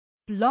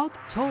Blog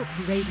Talk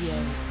Radio.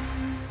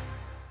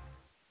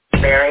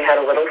 Mary had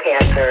a little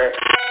cancer.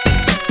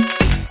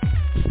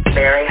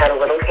 Mary had a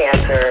little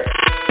cancer.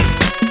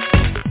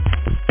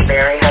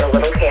 Mary had a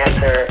little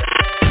cancer.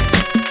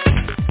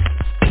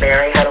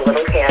 Mary had a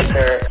little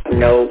cancer.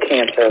 No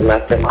cancer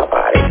left in my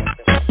body.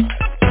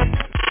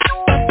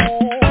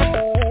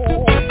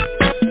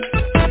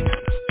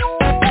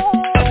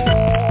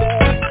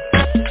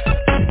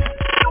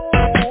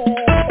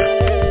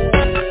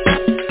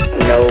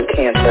 No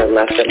cancer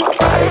left in my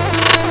body.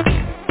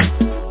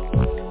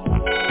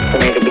 For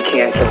me to be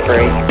cancer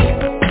free.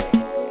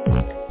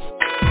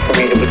 For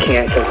me to be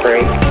cancer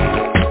free.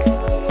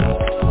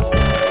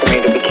 For me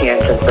to be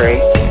cancer free.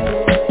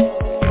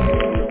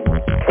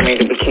 For me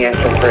to be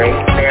cancer free.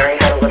 Mary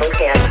had a little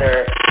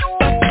cancer.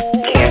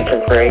 Cancer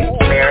free.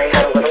 Mary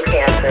had a little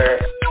cancer.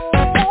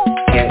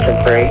 Cancer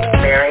free.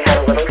 Mary had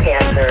a little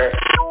cancer.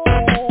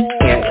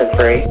 Cancer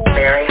free.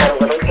 Mary had a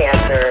little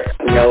cancer.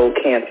 No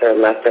cancer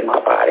left in my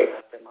body.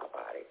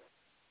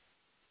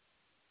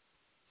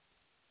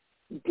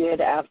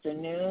 Good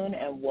afternoon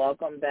and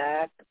welcome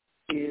back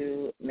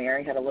to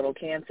Mary Had a Little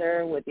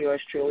Cancer with yours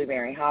truly,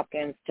 Mary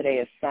Hopkins. Today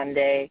is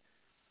Sunday,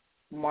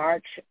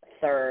 March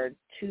 3rd,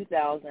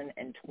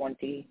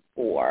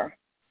 2024.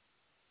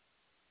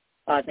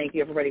 Thank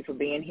you, everybody, for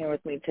being here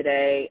with me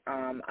today.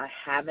 I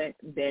haven't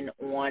been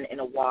on in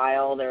a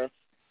while. There's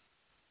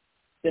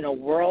been a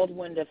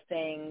whirlwind of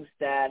things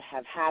that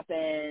have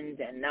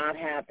happened and not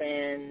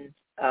happened.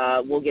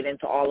 We'll get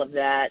into all of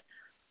that.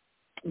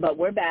 But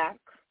we're back.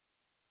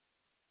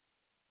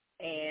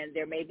 And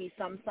there may be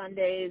some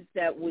Sundays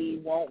that we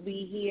won't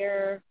be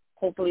here.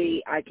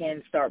 Hopefully I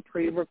can start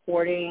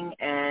pre-recording,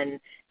 and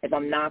if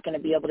I'm not going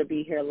to be able to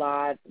be here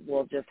live,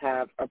 we'll just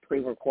have a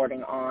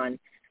pre-recording on,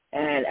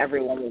 and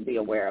everyone will be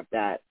aware of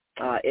that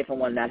if and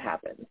when that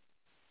happens.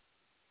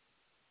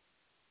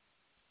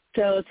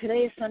 So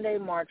today is Sunday,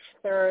 March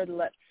 3rd.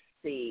 Let's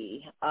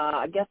see.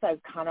 I guess I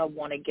kind of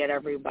want to get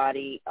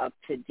everybody up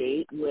to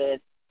date with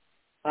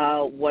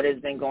what has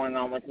been going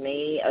on with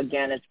me.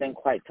 Again, it's been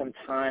quite some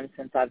time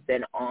since I've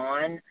been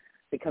on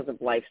because of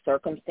life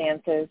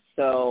circumstances,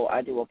 so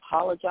I do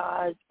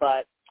apologize,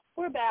 but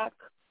we're back.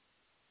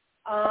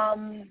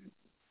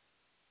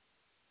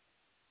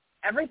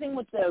 Everything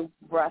with the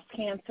breast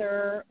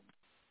cancer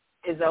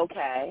is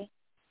okay.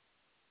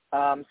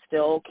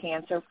 Still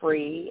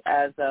cancer-free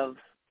as of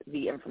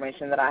the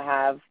information that I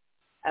have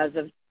as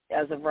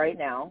of right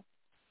now.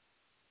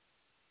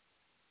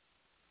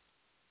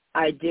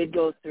 I did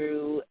go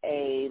through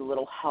a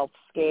little health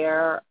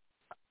scare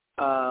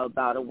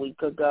about a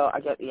week ago. I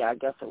guess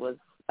it was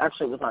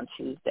on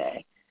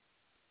Tuesday.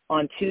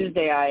 On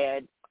Tuesday, I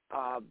had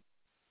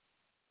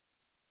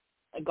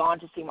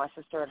gone to see my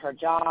sister at her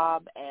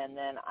job, and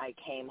then I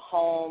came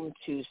home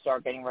to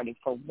start getting ready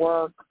for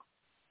work.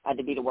 I had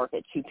to be to work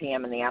at 2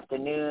 p.m. in the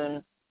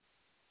afternoon,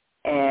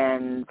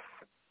 and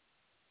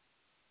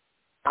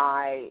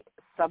I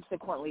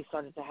subsequently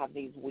started to have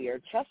these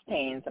weird chest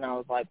pains, and I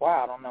was like,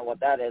 wow, I don't know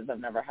what that is.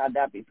 I've never had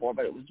that before,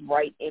 but it was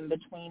right in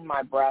between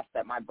my breast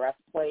at my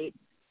breastplate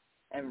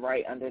and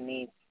right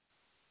underneath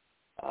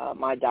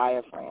my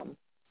diaphragm.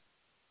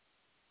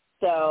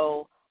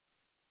 So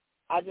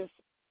I just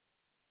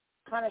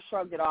kind of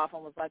shrugged it off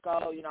and was like,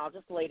 oh, I'll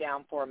just lay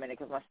down for a minute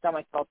because my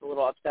stomach felt a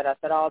little upset. I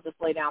said, I'll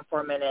just lay down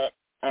for a minute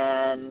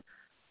and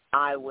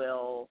I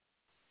will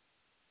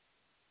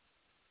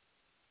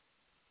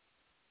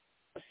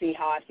see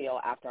how I feel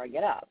after I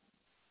get up.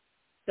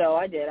 So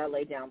I did. I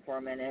laid down for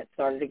a minute,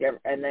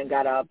 and then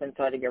got up and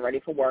started to get ready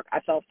for work.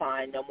 I felt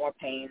fine, no more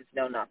pains,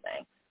 no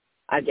nothing.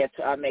 I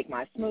make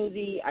my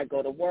smoothie, I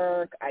go to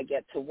work, I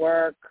get to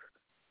work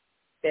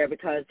there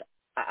because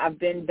I've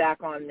been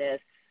back on this.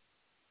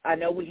 I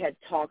know we had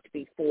talked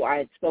before. I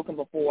had spoken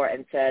before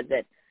and said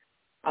that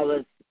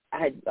I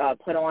had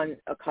put on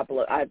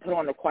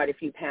quite a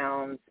few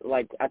pounds,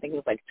 I think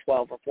it was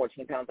 12 or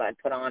 14 pounds I had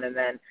put on, and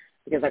then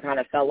because I kind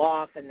of fell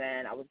off and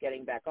then I was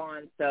getting back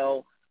on.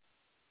 So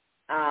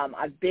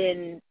I've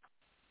been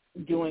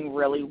doing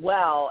really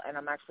well, and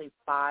I'm actually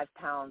 5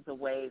 pounds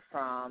away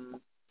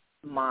from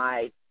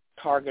my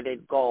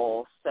targeted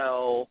goal.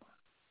 So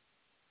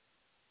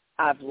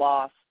I've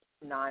lost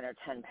 9 or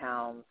 10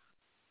 pounds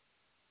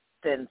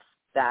since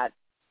I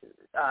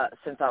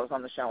was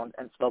on the show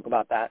and spoke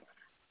about that.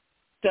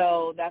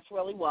 So that's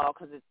really well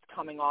because it's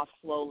coming off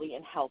slowly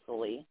and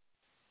healthily.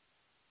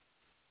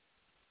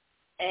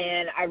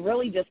 And I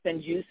really just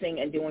been juicing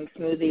and doing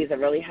smoothies. I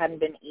really hadn't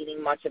been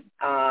eating much of,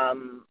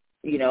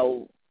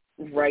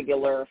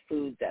 regular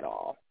foods at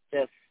all,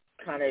 just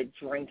kind of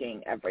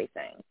drinking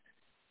everything.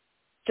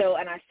 So,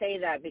 and I say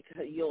that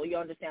because you'll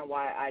understand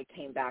why I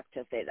came back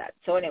to say that.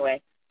 So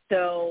anyway,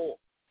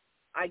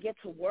 I get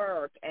to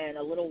work, and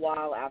a little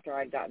while after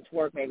I'd gotten to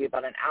work, maybe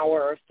about an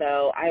hour or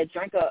so, I had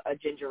drank a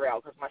ginger ale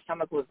because my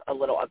stomach was a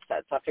little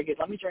upset. So I figured,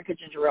 let me drink a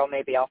ginger ale,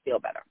 maybe I'll feel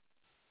better.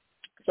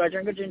 So I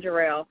drank a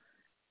ginger ale.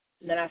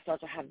 And then I start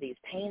to have these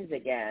pains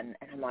again,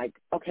 and I'm like,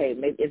 okay,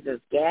 maybe is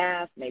this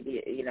gas?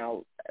 Maybe,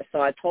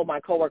 So I told my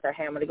coworker,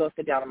 hey, I'm going to go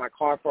sit down in my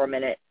car for a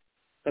minute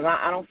because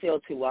I don't feel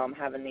too well. I'm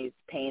having these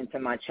pains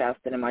in my chest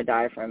and in my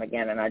diaphragm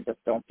again, and I just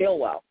don't feel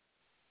well.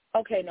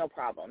 Okay, no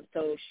problem.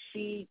 So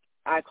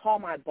I call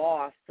my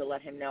boss to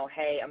let him know,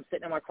 hey, I'm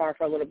sitting in my car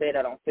for a little bit.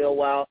 I don't feel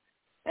well.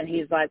 And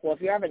he's like, well,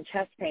 if you're having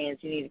chest pains,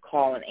 you need to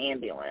call an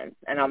ambulance.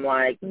 And I'm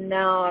like,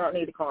 no, I don't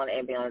need to call an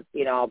ambulance.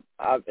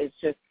 It's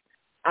just,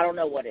 I don't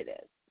know what it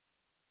is.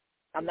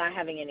 I'm not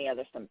having any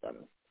other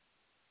symptoms.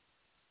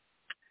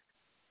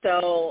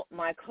 So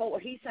my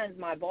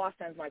boss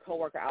sends my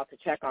coworker out to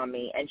check on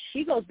me, and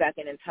she goes back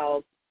in and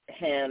tells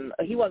him,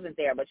 he wasn't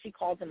there, but she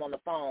calls him on the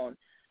phone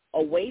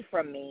away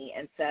from me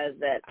and says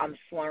that I'm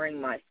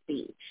slurring my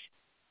speech,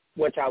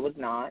 which I was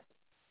not.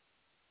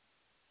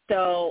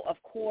 So, of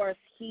course,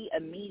 he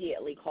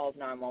immediately calls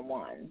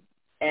 911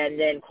 and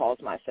then calls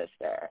my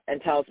sister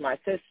and tells my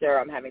sister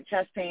I'm having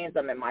chest pains,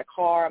 I'm in my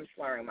car, I'm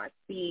slurring my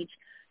speech.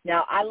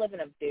 Now, I live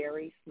in a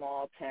very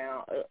small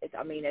town. It's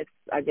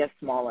I guess,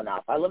 small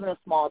enough. I live in a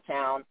small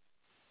town.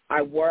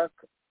 I work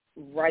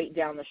right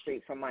down the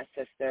street from my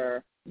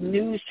sister.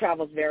 News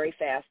travels very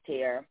fast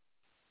here.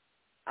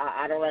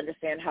 I don't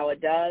understand how it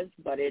does,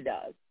 but it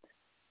does.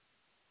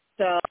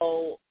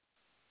 So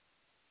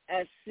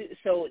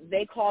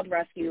they called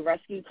rescue.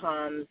 Rescue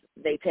comes.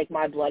 They take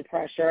my blood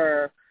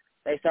pressure.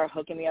 They start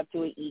hooking me up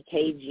to an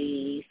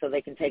EKG so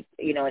they can take,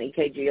 an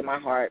EKG of my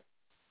heart.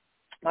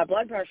 My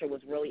blood pressure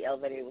was really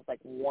elevated. It was like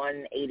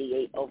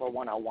 188 over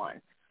 101,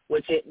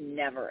 which it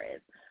never is.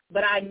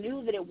 But I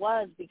knew that it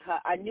was because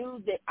I knew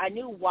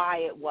why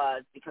it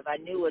was, because I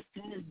knew as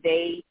soon as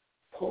they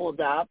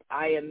pulled up,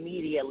 I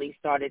immediately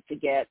started to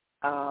get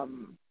I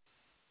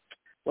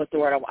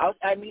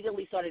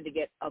immediately started to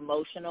get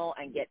emotional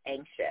and get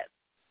anxious.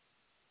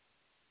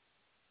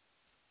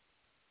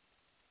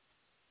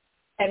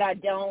 And I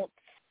don't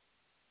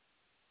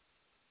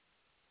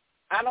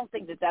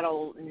think that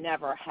that'll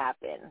never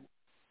happen.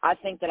 I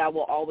think that I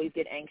will always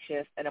get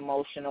anxious and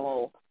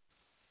emotional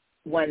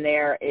when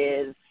there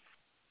is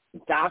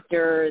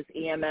doctors,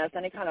 EMS,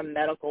 any kind of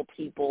medical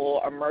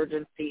people,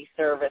 emergency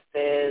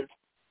services.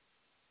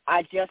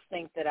 I just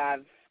think that I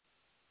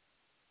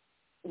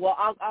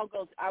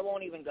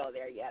won't even go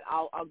there yet.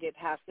 I'll get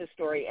past this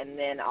story and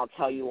then I'll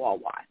tell you all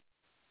why.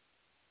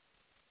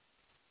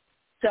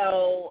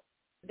 So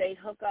they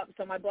hook up.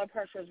 So my blood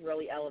pressure is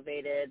really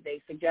elevated. They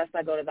suggest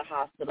I go to the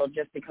hospital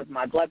just because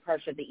my blood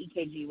pressure, the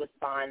EKG was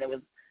fine. It was,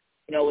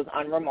 it was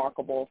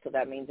unremarkable, so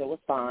that means it was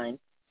fine.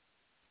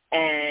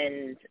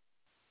 And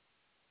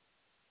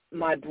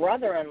my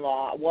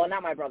brother-in-law, well,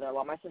 not my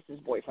brother-in-law, my sister's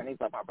boyfriend, he's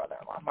like my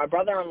brother-in-law. My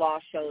brother-in-law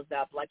shows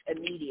up like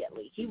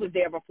immediately. He was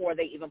there before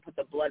they even put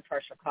the blood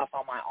pressure cuff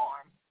on my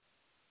arm.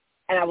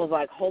 And I was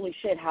like, holy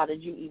shit, how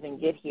did you even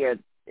get here?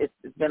 It's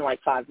been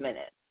like 5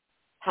 minutes.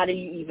 How do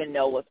you even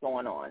know what's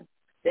going on?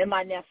 Then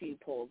my nephew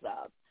pulls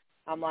up.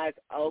 I'm like,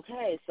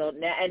 okay, so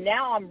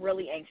now I'm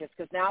really anxious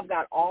because now I've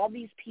got all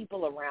these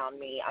people around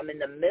me. I'm in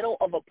the middle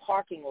of a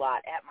parking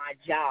lot at my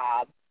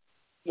job.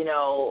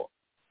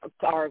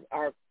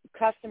 Our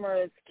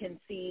customers can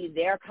see,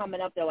 they're coming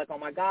up. They're like, oh,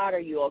 my God, are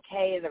you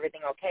okay? Is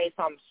everything okay?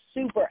 So I'm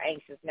super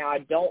anxious now. I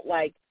don't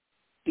like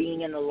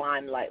being in the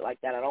limelight like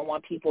that. I don't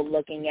want people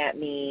looking at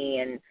me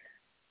and,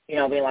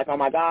 being like, oh,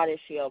 my God, is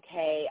she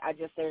okay?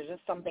 There's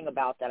just something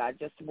about that. I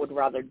just would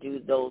rather do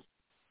those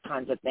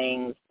kinds of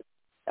things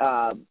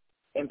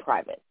in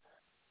private.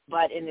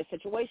 But in this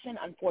situation,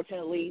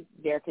 unfortunately,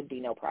 there could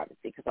be no privacy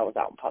because I was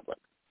out in public.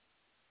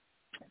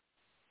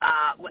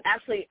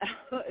 Actually,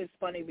 it's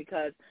funny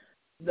because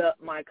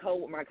my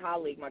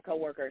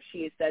coworker,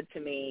 she said to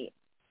me,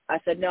 I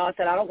said, I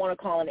don't want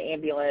to call an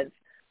ambulance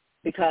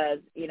because,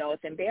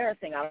 it's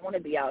embarrassing. I don't want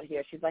to be out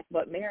here. She's like,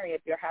 but Mary,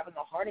 if you're having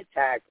a heart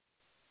attack,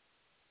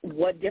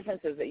 what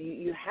difference is it?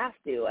 You have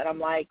to. And I'm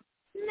like,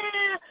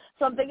 nah.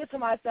 So I'm thinking to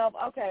myself,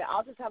 okay,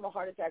 I'll just have a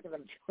heart attack because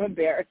I'm too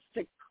embarrassed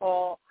to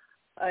call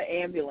an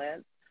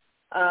ambulance.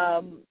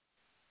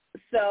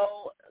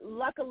 So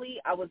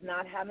luckily, I was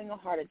not having a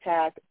heart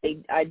attack.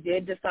 I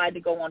did decide to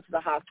go on to the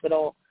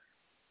hospital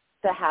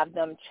to have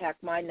them check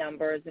my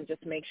numbers and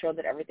just make sure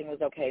that everything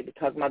was okay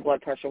because my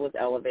blood pressure was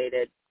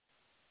elevated.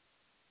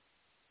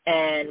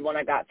 And when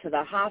I got to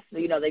the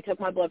hospital, they took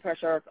my blood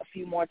pressure a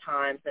few more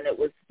times, and it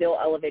was still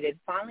elevated.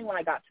 Finally, when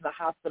I got to the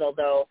hospital,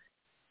 though,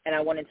 and I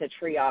went into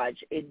triage,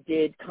 it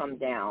did come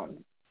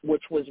down,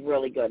 which was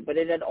really good. But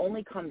it had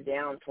only come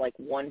down to like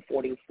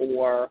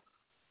 144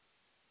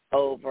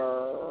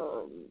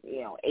 over,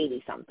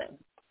 80-something.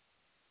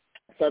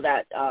 So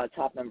that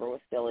top number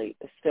was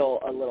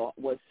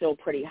still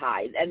pretty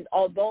high. And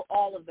although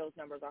all of those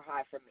numbers are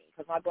high for me,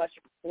 because my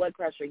blood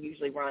pressure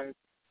usually runs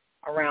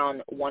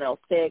around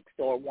 106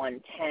 or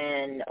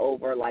 110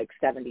 over like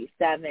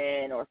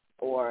 77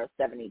 or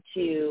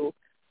 72.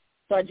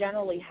 So I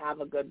generally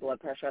have a good blood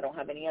pressure. I don't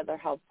have any other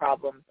health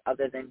problems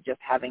other than just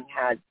having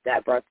had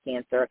that breast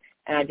cancer,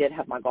 and I did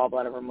have my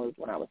gallbladder removed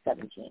when I was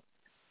 17.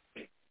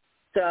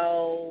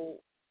 So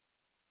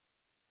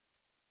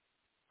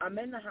I'm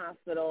in the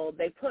hospital.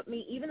 They put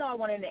me, even though I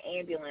went in an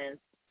ambulance,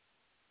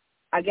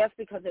 I guess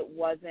because it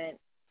wasn't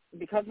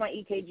because my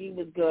EKG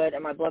was good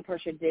and my blood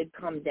pressure did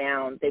come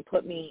down, they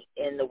put me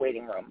in the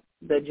waiting room.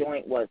 The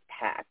joint was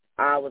packed.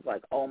 I was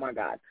like, oh, my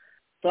God.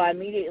 So I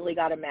immediately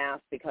got a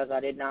mask because I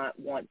did not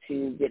want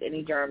to get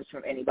any germs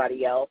from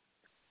anybody else.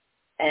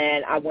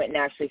 And I went and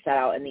actually sat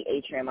out in the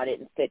atrium. I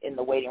didn't sit in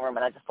the waiting room,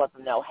 and I just let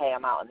them know, hey,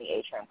 I'm out in the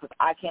atrium, because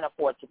I can't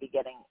afford to be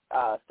getting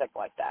sick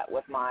like that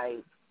with my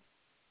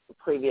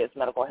previous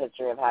medical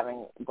history of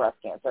having breast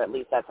cancer. At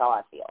least that's how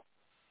I feel.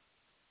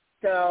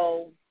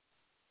 So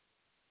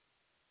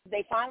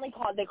they finally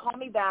called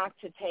me back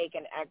to take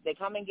they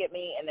come and get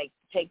me, and they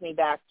take me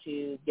back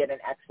to get an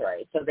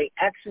X-ray. So they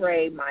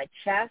X-ray my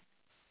chest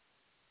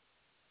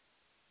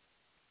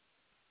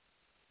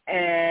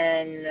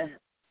and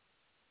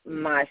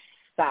my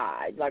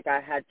side. Like, I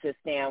had to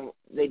stand.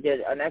 They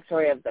did an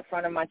X-ray of the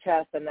front of my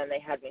chest, and then they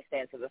had me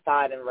stand to the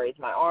side and raise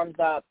my arms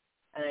up,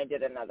 and they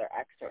did another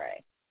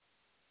X-ray.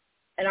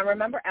 And I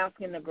remember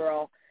asking the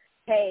girl,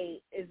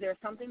 hey, is there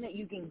something that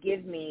you can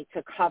give me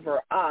to cover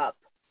up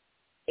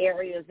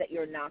areas that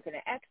you're not going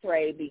to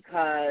X-ray,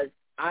 because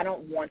I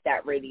don't want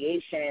that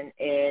radiation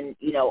in,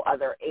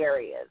 other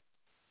areas.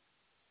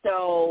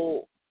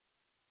 So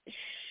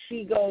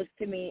she goes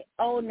to me,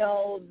 oh,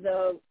 no,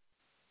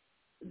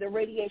 the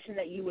radiation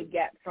that you would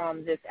get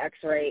from this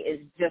X-ray is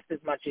just as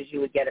much as you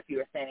would get if you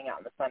were standing out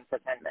in the sun for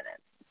 10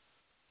 minutes.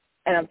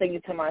 And I'm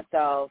thinking to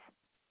myself,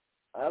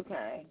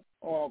 okay,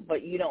 well,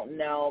 but you don't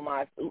know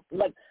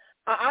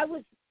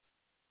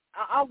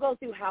I'll go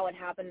through how it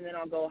happened, and then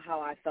I'll go how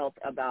I felt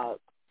about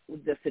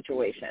the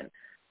situation.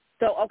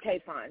 So,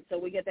 okay, fine. So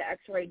we get the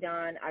X-ray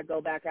done. I go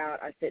back out.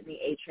 I sit in the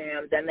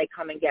atrium. Then they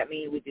come and get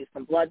me. We do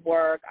some blood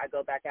work. I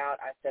go back out.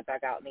 I sit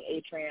back out in the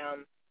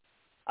atrium.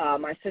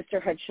 My sister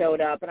had showed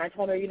up, and I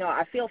told her,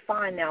 I feel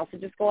fine now, so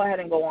just go ahead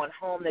and go on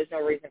home. There's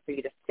no reason for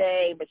you to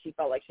stay, but she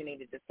felt like she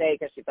needed to stay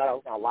because she thought I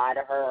was going to lie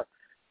to her,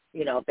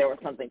 if there was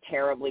something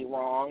terribly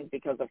wrong,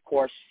 because, of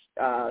course,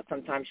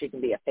 sometimes she can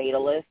be a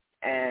fatalist,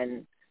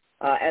 and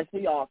as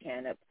we all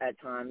can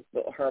at times,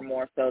 but her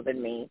more so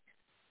than me.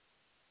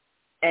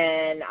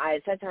 And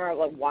I said to her,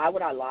 like, why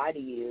would I lie to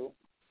you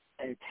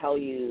and tell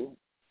you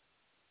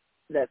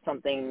that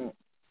something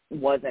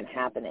wasn't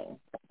happening,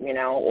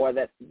 or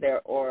that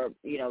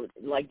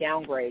like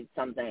downgrade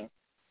something.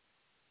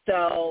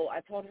 So I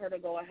told her to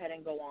go ahead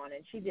and go on,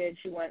 and she did.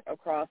 She went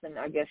across, and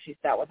I guess she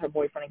sat with her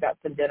boyfriend and got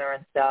some dinner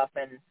and stuff,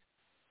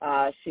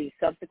 and she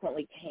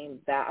subsequently came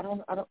back.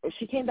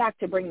 She came back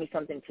to bring me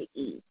something to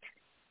eat,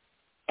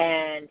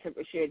 and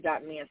she had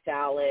gotten me a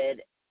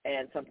salad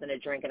and something to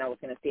drink, and I was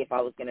going to see if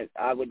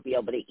I would be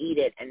able to eat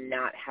it and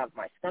not have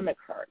my stomach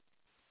hurt.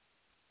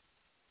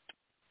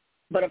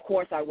 But, of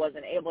course, I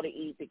wasn't able to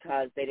eat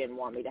because they didn't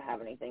want me to have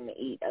anything to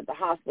eat at the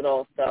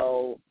hospital,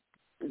 so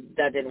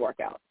that didn't work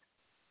out.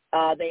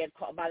 They had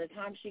called, by the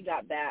time she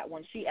got back,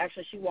 when she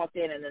walked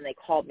in, and then they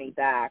called me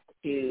back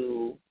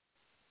to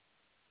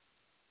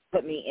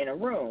put me in a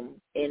room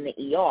in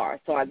the ER.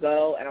 So I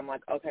go, and I'm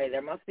like, okay,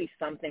 there must be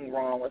something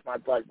wrong with my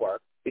blood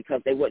work,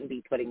 because they wouldn't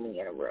be putting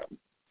me in a room,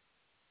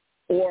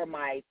 or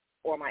my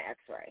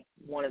X-ray,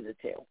 one of the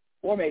two,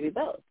 or maybe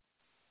both.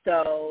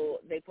 So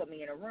they put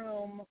me in a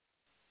room.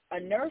 A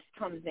nurse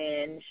comes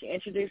in, she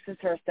introduces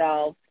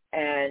herself,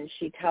 and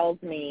she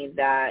tells me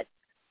that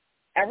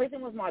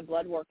everything with my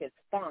blood work is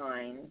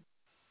fine.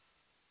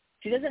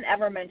 She doesn't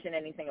ever mention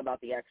anything about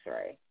the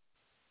X-ray.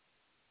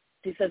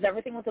 She says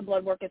everything with the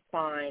blood work is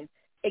fine,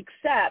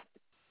 except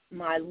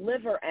my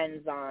liver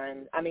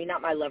enzymes,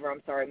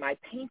 my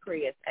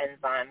pancreas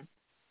enzymes.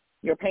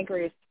 Your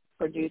pancreas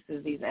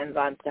produces these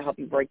enzymes to help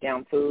you break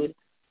down food.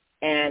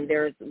 And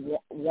there's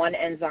one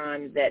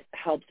enzyme that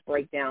helps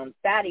break down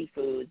fatty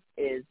foods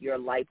is your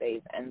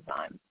lipase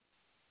enzyme.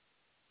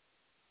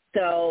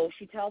 So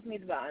she tells me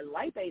that a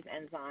lipase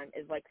enzyme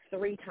is like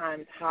 3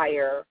 times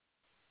higher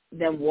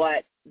than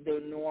what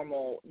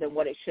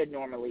it should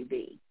normally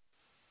be.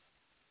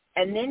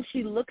 And then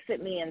she looks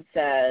at me and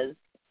says,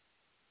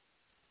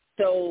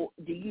 so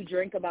do you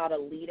drink about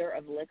 1 liter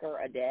of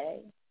liquor a day?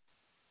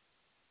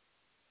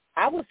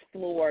 I was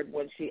floored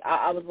when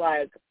I was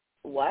like,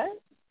 what?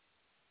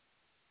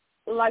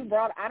 Like,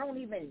 bro, I don't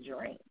even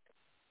drink.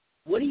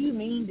 What do you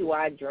mean do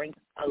I drink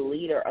 1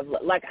 liter of,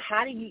 like,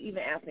 how do you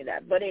even ask me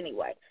that? But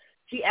anyway,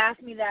 she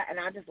asked me that, and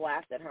I just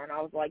laughed at her, and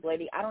I was like,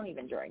 lady, I don't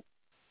even drink.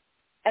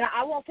 And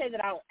I won't say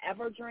that I don't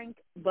ever drink,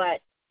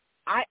 but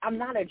I'm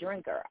not a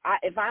drinker.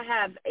 If I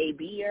have a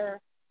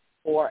beer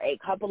or a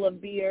couple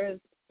of beers,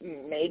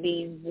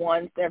 maybe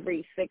once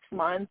every 6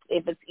 months,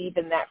 if it's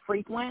even that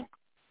frequent,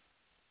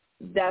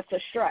 that's a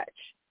stretch.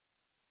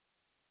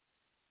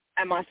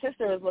 And my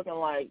sister is looking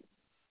like,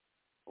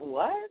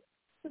 what?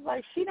 She's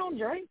like, she don't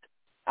drink.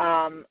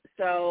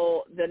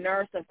 So the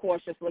nurse, of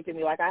course, just looked at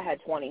me like I had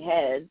 20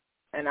 heads,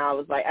 and I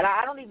was like, and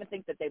I don't even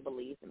think that they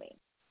believed me,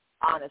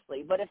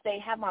 honestly. But if they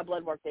have my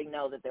blood work, they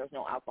know that there's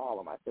no alcohol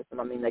in my system.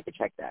 I mean, they could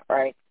check that,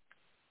 right?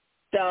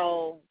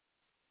 So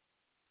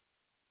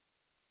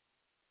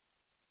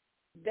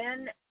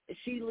then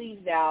she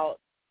leaves out,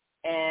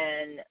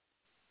 and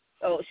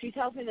she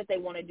tells me that they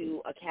want to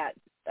do a CAT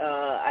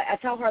I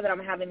tell her that I'm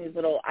having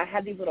I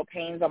had these little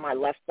pains on my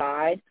left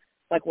side,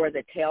 like where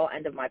the tail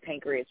end of my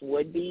pancreas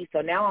would be.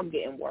 So now I'm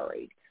getting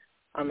worried.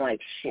 I'm like,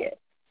 shit.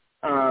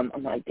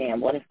 I'm like, damn,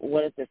 what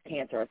if this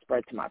cancer has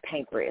spread to my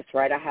pancreas,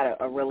 right? I had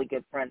a really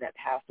good friend that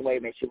passed away,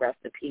 may she rest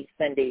in peace,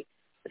 Cindy,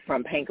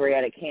 from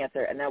pancreatic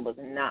cancer, and that was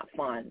not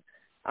fun.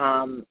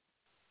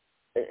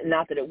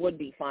 Not that it would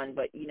be fun,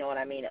 but you know what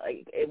I mean?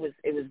 Like, it was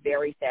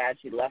very sad.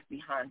 She left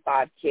behind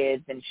 5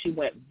 kids, and she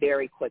went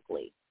very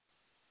quickly.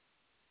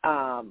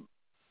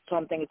 So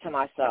I'm thinking to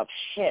myself,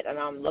 shit, and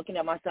I'm looking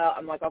at myself.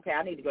 I'm like, okay,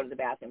 I need to go to the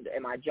bathroom.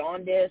 Am I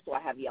jaundiced? Do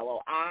I have yellow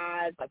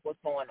eyes? Like, what's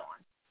going on?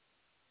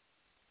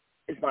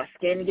 Is my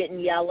skin getting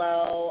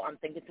yellow? I'm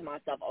thinking to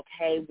myself,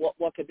 okay,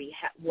 what could be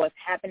what's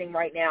happening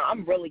right now?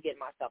 I'm really getting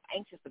myself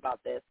anxious about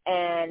this.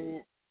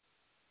 And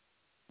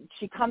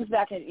she comes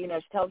back and, she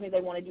tells me they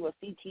want to do a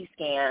CT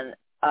scan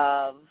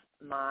of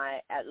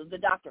the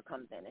doctor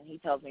comes in and he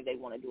tells me they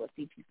want to do a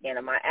CT scan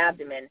of my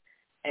abdomen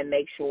and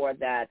make sure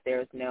that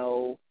there's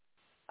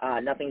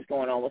nothing's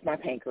going on with my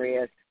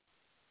pancreas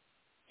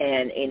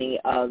and any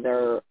of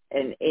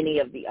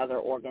the other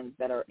organs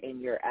that are in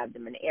your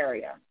abdomen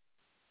area.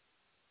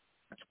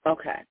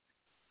 Okay.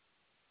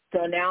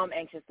 So now I'm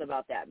anxious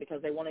about that because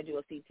they want to do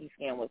a CT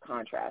scan with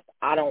contrast.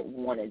 I don't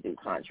want to do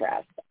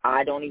contrast.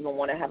 I don't even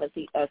want to have a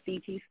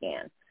CT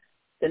scan.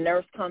 The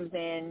nurse comes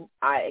in,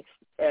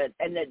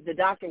 and the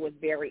doctor was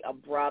very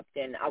abrupt,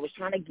 and I was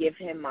trying to give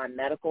him my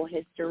medical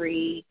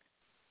history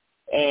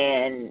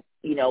and,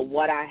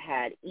 what I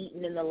had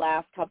eaten in the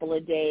last couple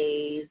of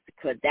days.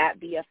 Could that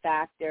be a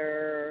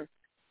factor?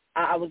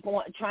 I was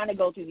trying to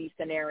go through these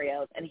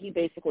scenarios, and he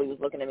basically was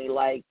looking at me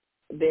like,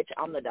 bitch,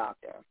 I'm the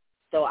doctor,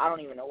 so I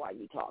don't even know why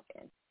you're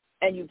talking.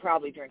 And you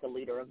probably drink a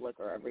liter of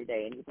liquor every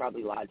day, and you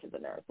probably lied to the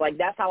nurse. Like,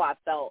 that's how I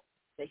felt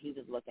that he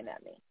was looking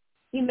at me.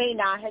 He may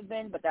not have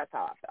been, but that's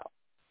how I felt.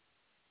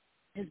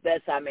 His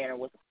bedside manner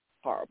was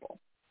horrible,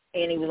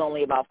 and he was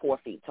only about 4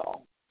 feet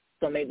tall,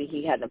 so maybe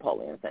he had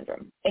Napoleon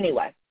syndrome.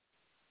 Anyway,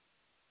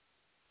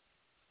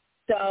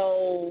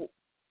 so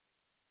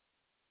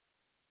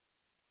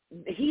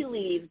he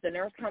leaves. The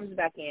nurse comes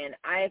back in.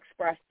 I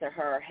expressed to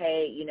her,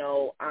 hey,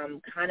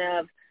 I'm kind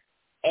of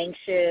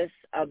anxious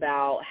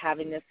about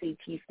having the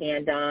CT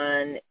scan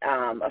done,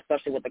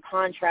 especially with the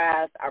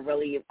contrast.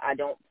 I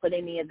don't put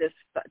any of this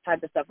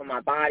type of stuff on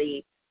my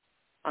body,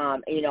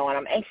 and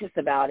I'm anxious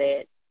about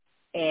it.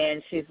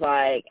 And she's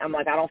like, I'm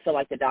like, I don't feel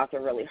like the doctor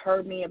really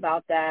heard me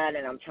about that,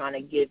 and I'm trying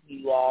to give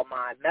you all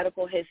my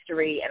medical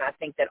history, and I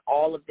think that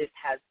all of this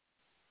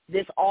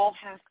all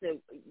has to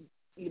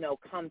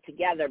come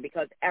together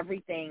because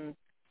everything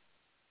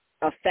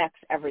affects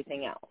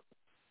everything else.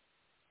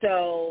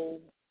 So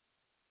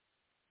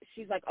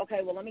she's like, okay,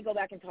 well, let me go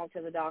back and talk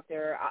to the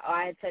doctor.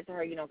 I had said to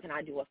her, can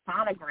I do a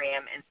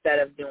sonogram instead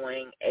of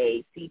doing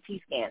a CT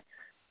scan?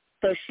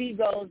 So she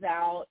goes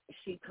out,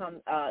 she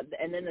comes,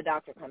 and then the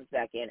doctor comes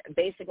back in.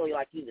 Basically,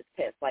 like, he was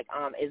pissed. Like,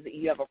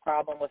 you have a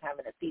problem with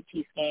having a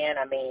CT scan?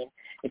 I mean,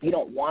 if you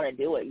don't want to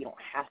do it, you don't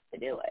have to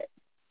do it.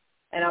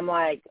 And I'm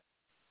like,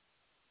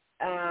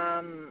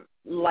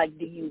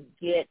 do you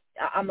get,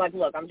 I'm like,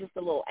 look, I'm just a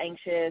little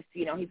anxious.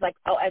 He's like,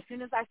 oh, as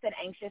soon as I said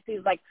anxious, he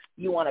was like,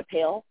 you want a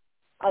pill?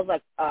 I was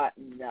like,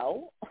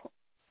 no.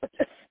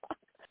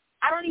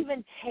 I don't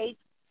even take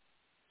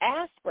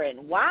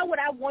aspirin. Why would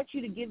I want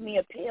you to give me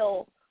a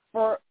pill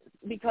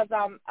because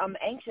I'm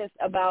anxious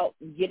about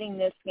getting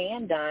this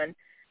scan done.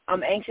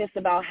 I'm anxious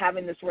about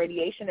having this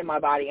radiation in my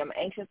body. I'm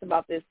anxious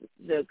about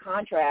the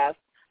contrast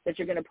that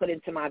you're going to put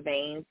into my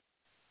veins.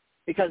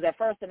 Because at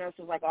first the nurse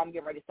was like, oh, I'm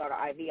getting ready to start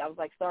an IV. I was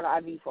like, start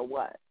an IV for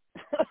what?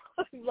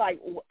 He's like,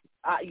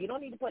 you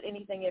don't need to put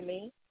anything in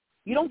me.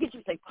 You don't get to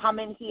say, come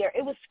in here.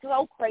 It was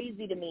so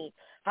crazy to me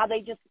how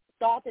they just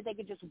thought that they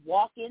could just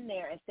walk in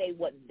there and say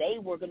what they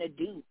were going to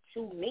do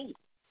to me.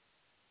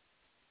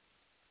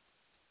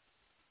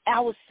 I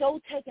was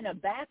so taken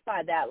aback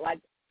by that, like,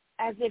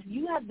 as if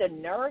you have the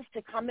nerve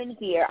to come in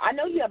here. I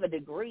know you have a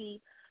degree.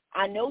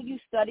 I know you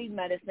studied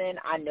medicine.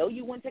 I know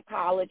you went to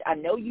college. I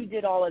know you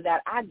did all of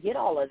that. I get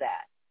all of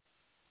that.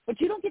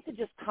 But you don't get to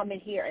just come in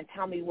here and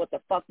tell me what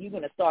the fuck you're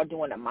going to start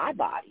doing to my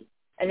body.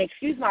 And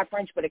excuse my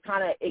French, but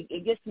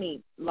it gets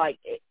me, like,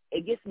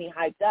 it gets me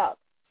hyped up.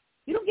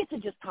 You don't get to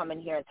just come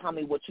in here and tell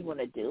me what you're going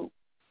to do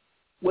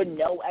with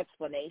no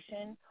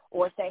explanation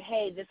or say,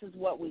 hey, this is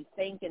what we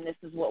think and this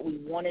is what we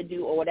want to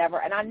do or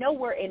whatever. And I know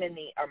we're in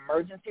the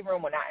emergency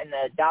room. We're not in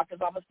the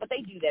doctor's office, but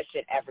they do that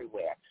shit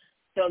everywhere.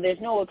 So there's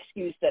no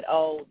excuse that,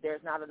 oh,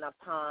 there's not enough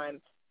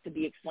time to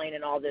be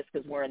explaining all this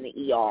because we're in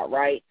the ER,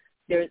 right?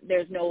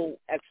 There's no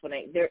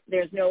explanation.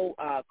 There's no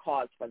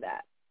cause for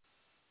that.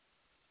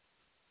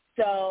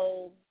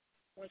 So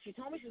when she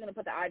told me she was going to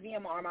put the IV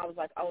in my arm, I was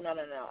like, oh, no.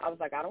 I was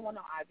like, I don't want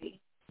no IV.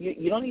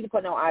 You don't need to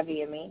put no IV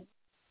in me.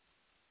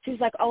 She was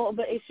like, oh,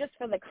 but it's just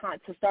for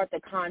to start the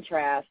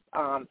contrast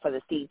for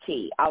the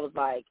CT. I was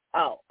like,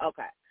 oh,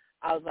 okay.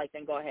 I was like,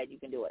 then go ahead, you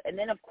can do it. And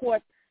then, of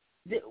course,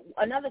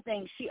 another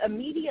thing, she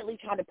immediately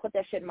tried to put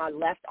that shit in my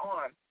left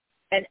arm.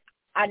 And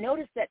I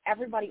noticed that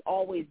everybody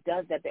always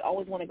does that. They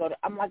always want to go to,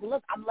 I'm like,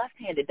 look, I'm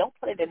left-handed. Don't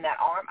put it in that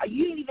arm.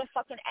 You didn't even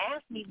fucking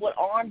ask me what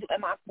arm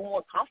am I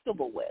more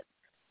comfortable with.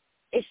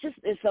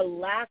 It's a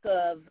lack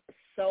of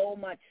so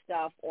much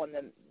stuff on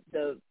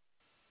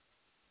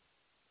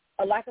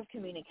a lack of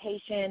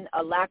communication,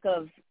 a lack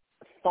of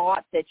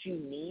thought that you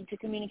need to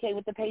communicate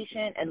with the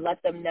patient and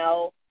let them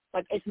know,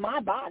 like, it's my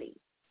body.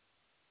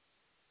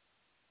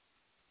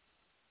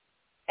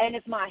 And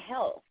it's my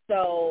health.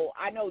 So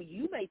I know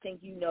you may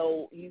think you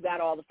got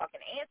all the fucking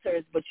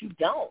answers, but you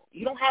don't.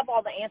 You don't have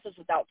all the answers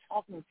without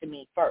talking to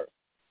me first,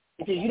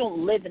 because you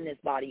don't live in this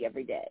body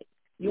every day.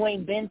 You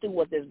ain't been through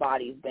what this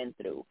body's been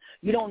through.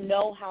 You don't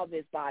know how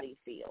this body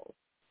feels.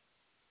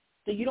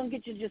 So you don't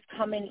get to just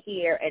come in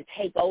here and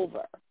take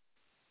over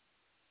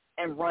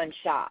and run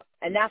shop.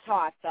 And that's how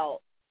I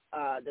felt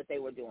that they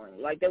were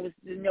doing. Like, there was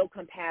no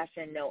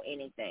compassion, no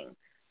anything.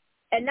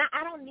 And now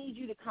I don't need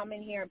you to come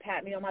in here and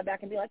pat me on my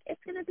back and be like, it's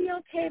going to be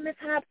okay, Miss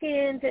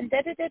Hopkins, and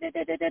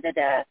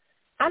da-da-da-da-da-da-da-da.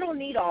 I don't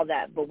need all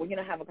that, but we're going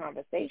to have a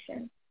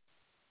conversation.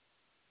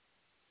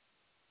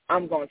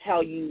 I'm going to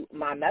tell you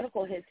my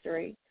medical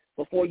history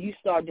before you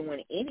start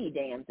doing any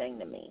damn thing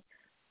to me.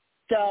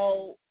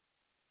 So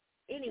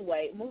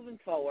anyway, moving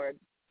forward,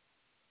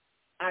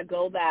 I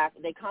go back.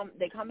 They come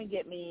and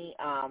get me.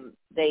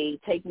 They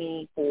take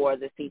me for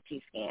the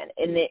CT scan.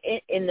 In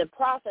the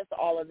process of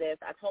all of this,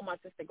 I told my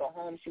sister to go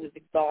home. She was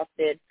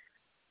exhausted.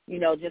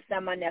 Just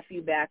send my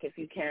nephew back if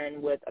you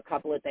can with a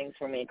couple of things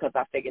for me, because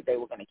I figured they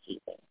were going to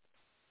keep me.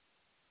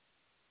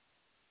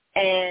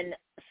 And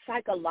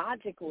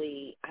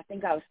psychologically, I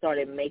think I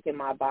started making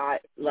my body,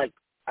 like,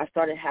 I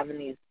started having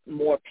these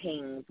more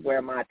pings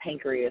where my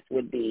pancreas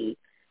would be,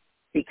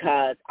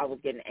 because I was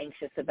getting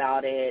anxious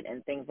about it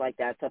and things like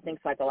that. So I think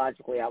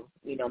psychologically I was,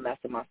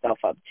 messing myself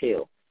up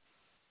too.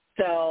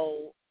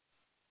 So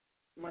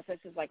my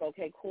sister's like,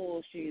 okay,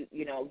 cool. She,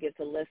 gets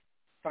a list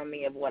from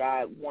me of what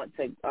I want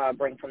to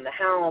bring from the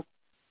house,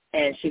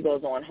 and she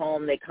goes on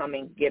home. They come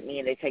and get me,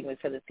 and they take me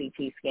for the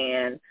CT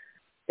scan.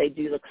 They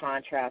do the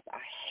contrast.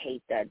 I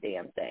hate that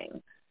damn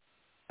thing.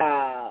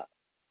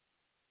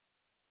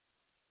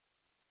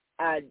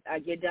 I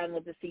get done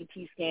with the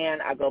CT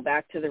scan. I go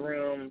back to the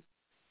room.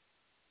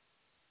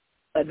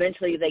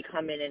 Eventually they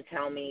come in and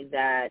tell me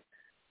that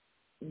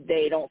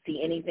they don't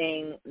see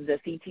anything. The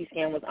CT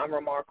scan was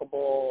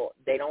unremarkable.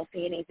 They don't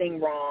see anything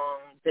wrong.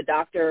 The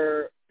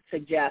doctor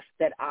suggests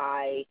that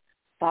I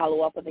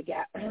follow up with a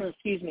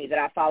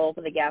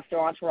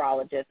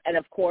gastroenterologist, and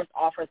of course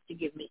offers to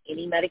give me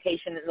any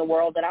medication in the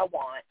world that I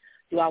want.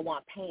 Do I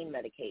want pain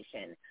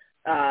medication?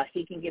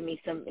 He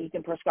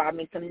can prescribe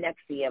me some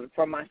Nexium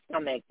for my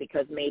stomach,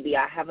 because maybe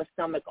I have a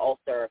stomach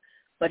ulcer,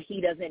 but he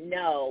doesn't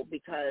know,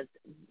 because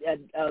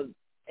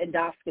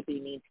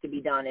endoscopy needs to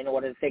be done in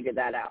order to figure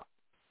that out.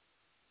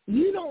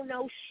 You don't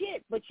know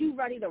shit, but you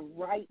ready to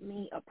write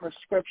me a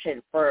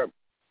prescription for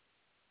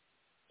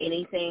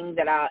anything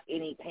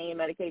any pain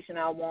medication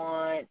I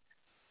want,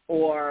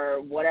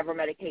 or whatever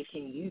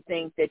medication you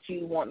think that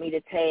you want me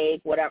to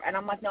take, whatever. And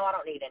I'm like, no, I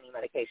don't need any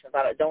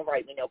medications. Don't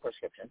write me no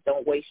prescriptions.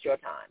 Don't waste your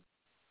time.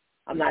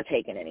 I'm not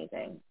taking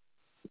anything.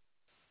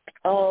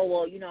 Oh,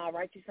 well, I'll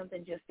write you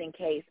something just in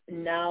case.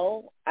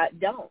 No, I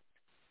don't.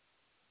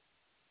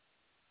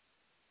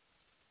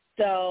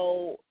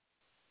 So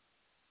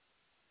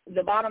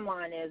the bottom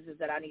line is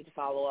that I need to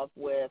follow up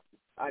with,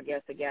 I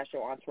guess, a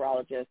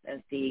gastroenterologist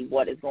and see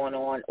what is going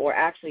on, or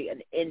actually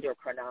an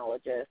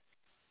endocrinologist,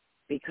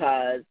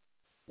 because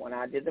when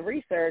I did the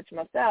research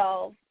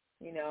myself,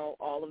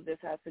 all of this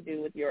has to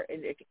do with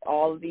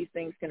all of these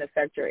things can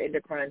affect your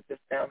endocrine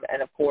system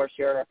and, of course,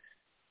 your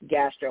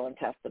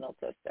gastrointestinal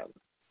system.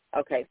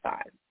 Okay,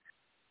 fine.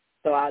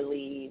 So I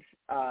leave.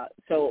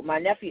 So my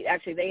nephew,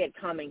 actually, they had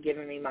come and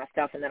given me my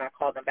stuff, and then I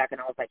called them back,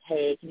 and I was like,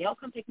 hey, can y'all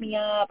come pick me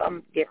up?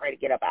 I'm getting ready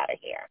to get up out of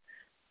here.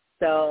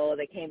 So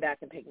they came back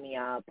and picked me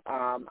up.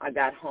 I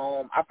got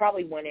home. I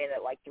probably went in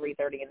at like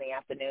 3:30 in the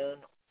afternoon,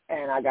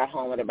 and I got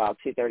home at about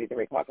 2:30,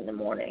 3 o'clock in the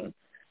morning,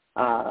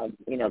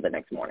 the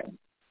next morning.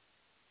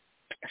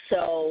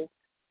 So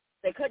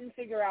they couldn't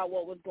figure out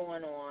what was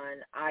going on.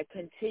 I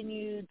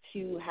continued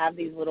to have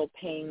these little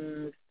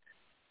pings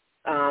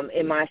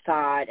in my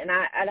side, and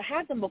I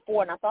had them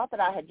before, and I thought that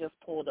I had just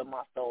pulled a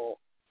muscle,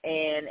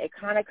 and it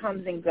kind of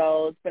comes and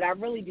goes, but I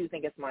really do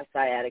think it's my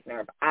sciatic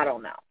nerve. I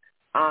don't know.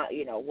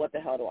 What the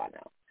hell do I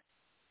know?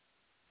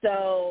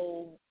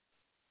 So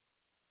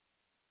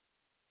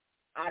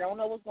I don't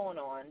know what's going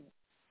on.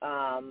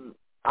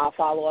 I'll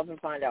follow up and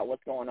find out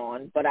what's going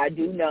on, but I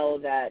do know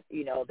that,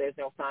 there's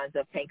no signs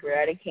of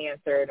pancreatic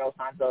cancer, no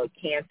signs of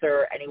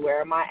cancer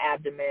anywhere in my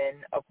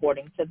abdomen,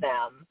 according to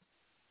them.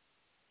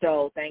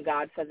 So thank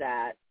God for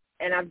that.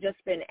 And I've just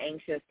been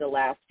anxious the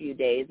last few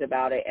days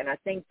about it. And I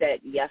think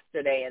that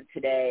yesterday and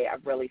today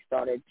I've really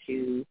started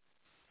to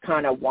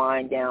kind of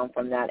wind down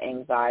from that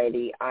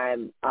anxiety.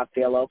 I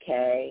feel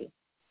okay.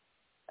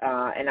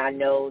 And I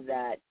know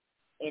that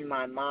in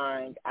my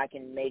mind I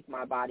can make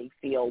my body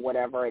feel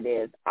whatever it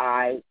is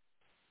I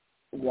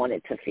want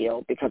it to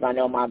feel, because I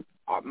know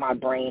my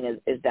brain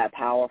is that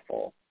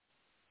powerful.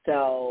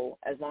 So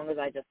as long as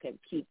I just can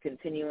keep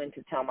continuing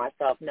to tell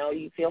myself, no,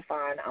 you feel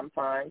fine, I'm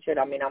fine. Shit,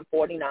 I mean, I'm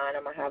 49.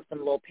 I'm going to have some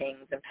little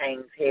pings and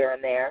pangs here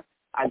and there,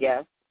 I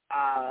guess.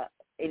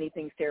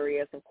 Anything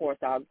serious, of course,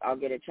 I'll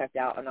get it checked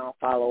out and I'll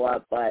follow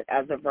up. But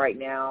as of right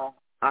now,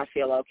 I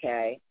feel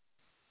okay.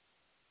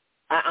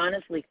 I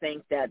honestly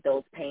think that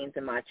those pains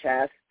in my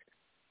chest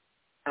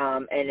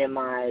and in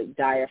my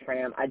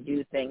diaphragm, I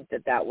do think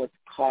that was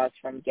caused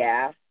from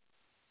gas.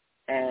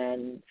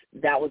 And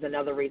that was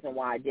another reason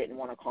why I didn't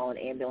want to call an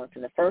ambulance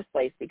in the first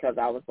place, because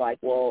I was like,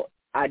 well,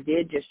 I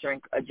did just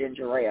drink a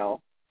ginger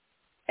ale,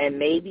 and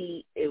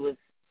maybe it's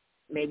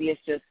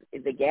just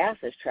the gas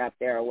is trapped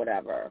there or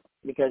whatever,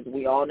 because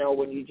we all know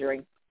when you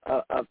drink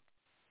a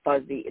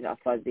frizzy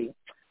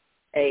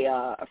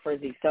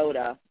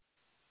soda,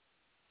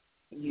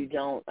 you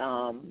don't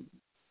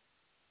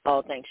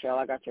oh, thanks, Cheryl.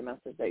 I got your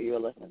message that you were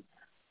listening.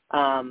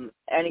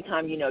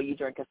 Anytime you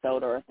drink a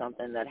soda or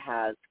something that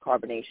has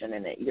carbonation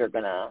in it, you're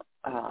gonna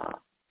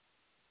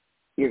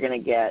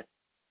get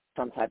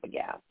some type of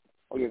gas,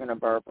 or you're gonna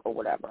burp or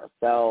whatever.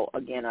 So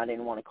again, I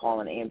didn't want to call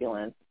an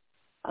ambulance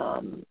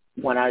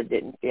when I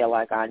didn't feel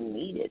like I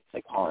needed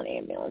to call an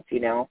ambulance,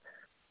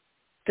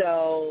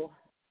 So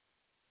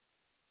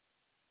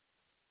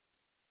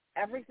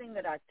everything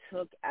that I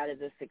took out of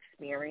this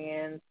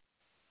experience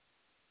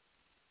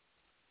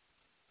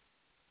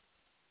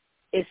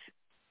is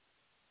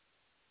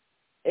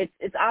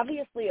it's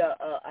obviously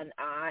an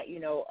eye,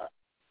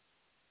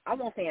 I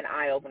won't say an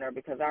eye opener,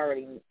 because I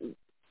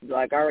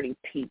already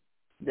peeped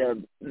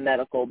the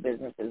medical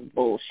business is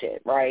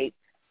bullshit, right?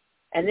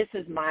 And this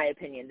is my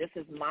opinion. This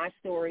is my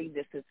story.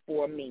 This is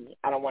for me.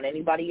 I don't want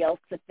anybody else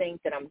to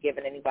think that I'm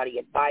giving anybody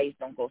advice.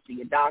 Don't go see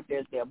your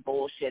doctors. They're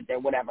bullshit. They're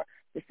whatever.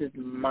 This is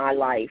my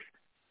life,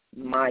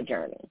 my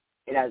journey.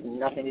 It has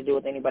nothing to do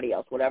with anybody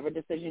else. Whatever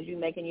decisions you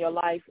make in your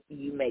life,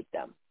 you make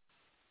them.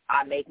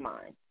 I make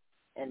mine,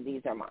 and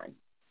these are mine.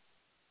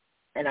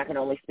 And I can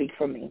only speak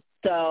for me.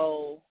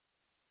 So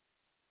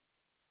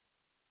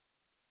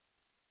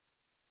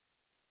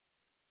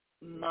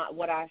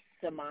what I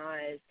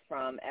surmise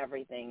from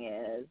everything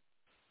is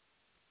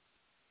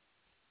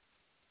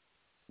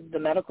the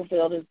medical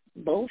field is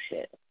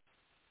bullshit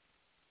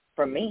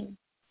for me.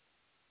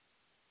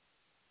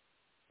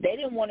 They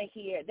didn't want to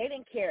hear. They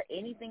didn't care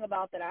anything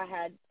about that I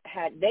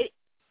had.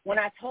 When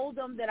I told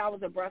them that I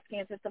was a breast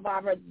cancer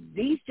survivor,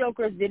 these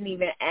jokers didn't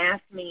even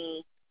ask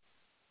me,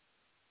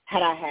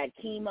 had I had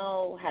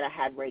chemo, had I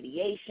had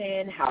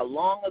radiation, how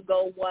long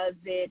ago was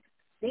it?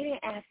 They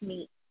didn't ask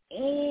me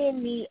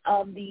any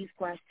of these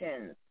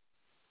questions.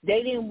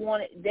 They didn't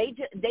want it.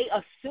 They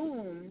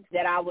assumed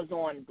that I was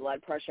on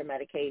blood pressure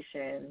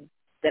medication,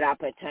 that I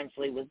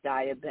potentially was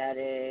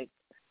diabetic,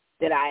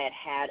 that I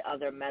had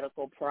other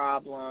medical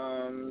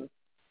problems,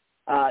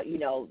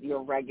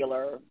 your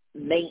regular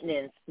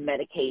maintenance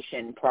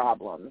medication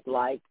problems,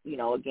 like,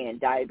 again,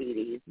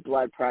 diabetes,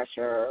 blood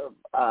pressure,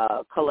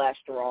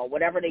 cholesterol,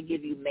 whatever they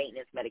give you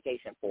maintenance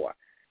medication for.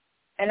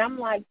 And I'm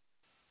like,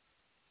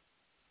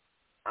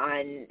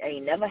 I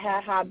ain't never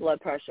had high blood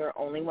pressure,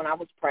 only when I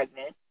was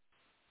pregnant.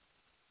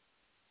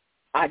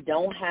 I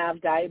don't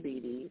have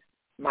diabetes.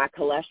 My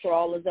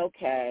cholesterol is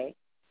okay.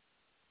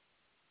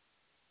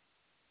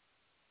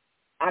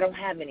 I don't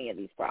have any of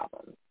these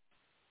problems.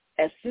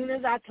 As soon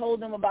as I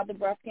told them about the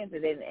breast cancer,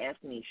 they didn't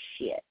ask me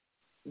shit.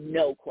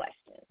 No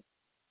questions.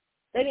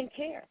 They didn't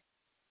care.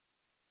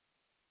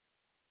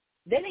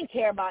 They didn't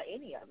care about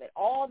any of it.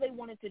 All they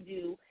wanted to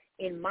do,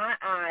 in my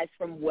eyes,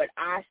 from what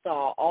I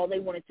saw, all they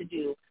wanted to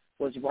do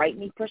was write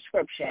me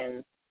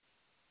prescriptions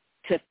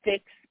to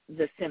fix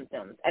the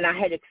symptoms. And I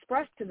had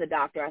expressed to the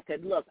doctor, I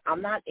said, look,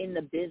 I'm not in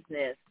the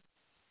business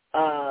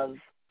of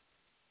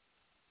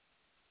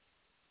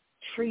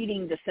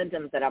treating the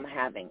symptoms that I'm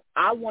having.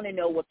 I want to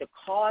know what the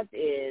cause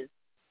is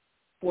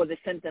for the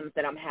symptoms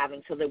that I'm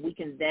having so that we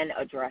can then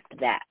address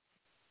that.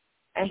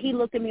 And he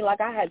looked at me like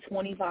I had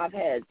 25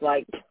 heads,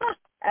 like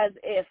as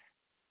if.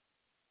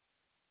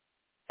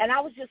 And I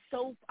was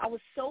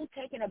so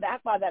taken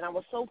aback by that. And I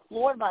was so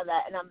floored by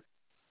that. And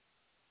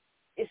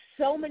it's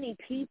so many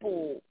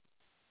people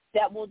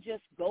that will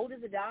just go to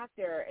the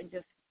doctor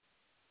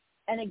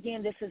and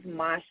again, this is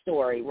my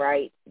story,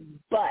 right?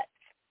 But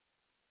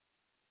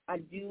I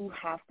do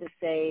have to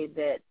say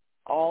that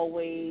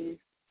always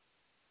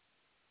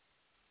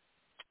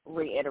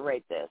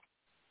reiterate this.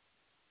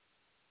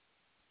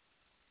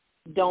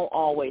 Don't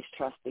always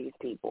trust these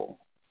people,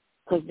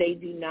 because they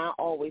do not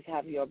always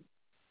have your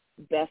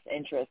best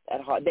interest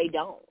at heart. They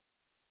don't.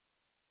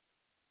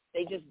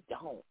 They just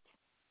don't.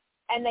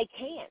 And they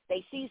can't.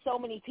 They see so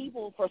many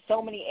people for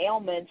so many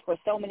ailments, for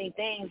so many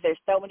things. There's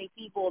so many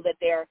people that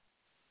they're,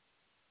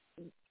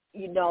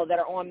 that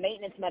are on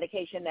maintenance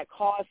medication that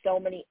cause so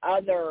many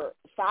other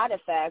side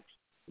effects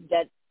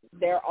that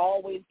they're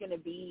always going to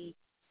be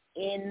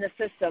in the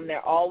system.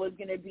 They're always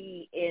going to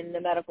be in the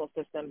medical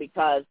system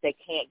because they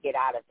can't get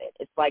out of it.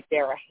 It's like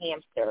they're a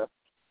hamster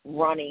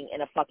running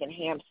in a fucking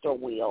hamster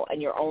wheel,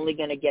 and you're only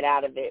going to get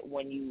out of it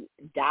when you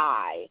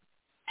die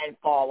and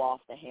fall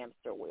off the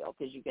hamster wheel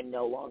because you can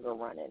no longer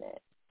run in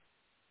it.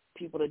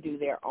 people to do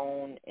their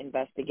own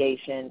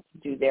investigations,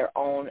 do their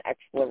own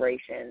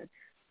exploration,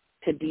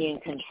 to be in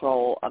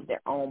control of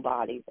their own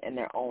bodies and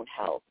their own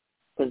health,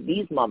 because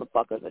these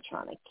motherfuckers are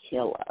trying to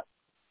kill us.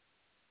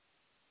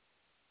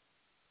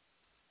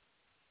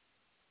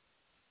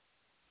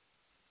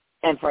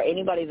 And for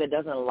anybody that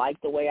doesn't like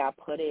the way I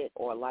put it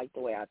or like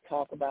the way I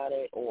talk about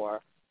it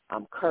or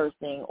I'm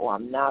cursing or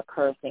I'm not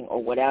cursing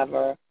or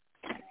whatever,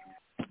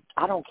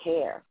 I don't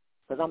care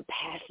because I'm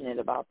passionate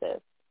about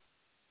this.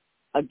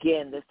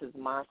 Again, this is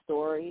my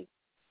story,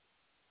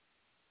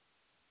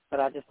 but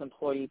I just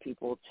implore you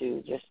people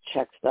to just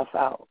check stuff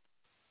out.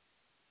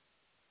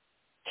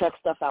 Check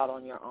stuff out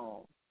on your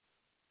own.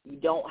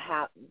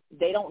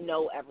 They don't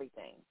know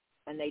everything,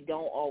 and they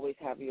don't always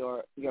have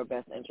your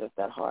best interest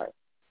at heart.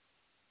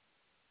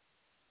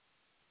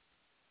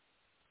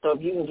 So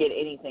if you can get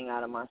anything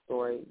out of my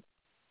story,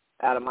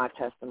 out of my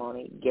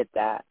testimony, get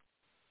that.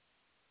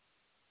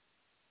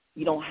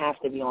 You don't have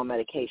to be on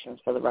medications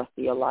for the rest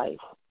of your life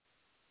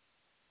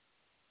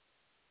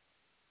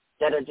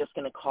that are just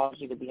going to cause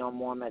you to be on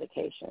more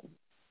medication.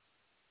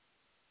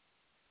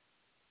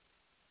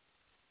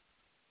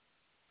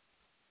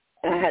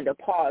 And I had to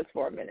pause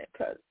for a minute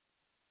because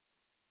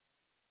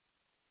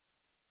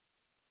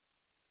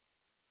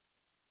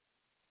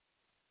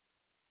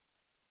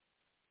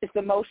it's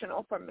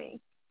emotional for me.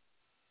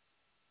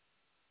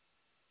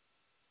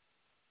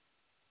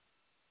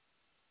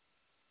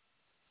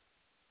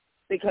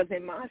 Because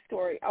in my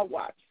story, I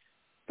watched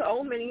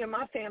so many of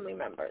my family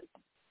members,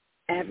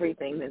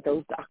 everything that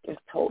those doctors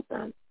told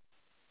them.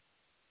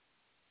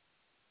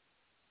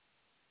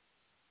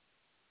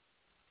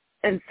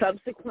 And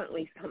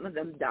subsequently, some of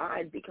them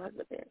died because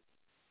of it.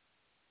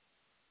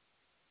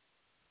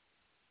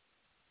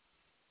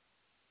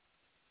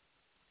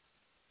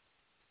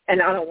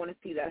 And I don't want to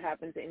see that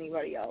happen to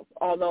anybody else,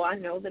 although I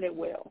know that it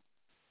will.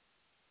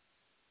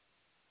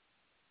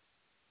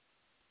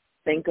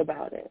 Think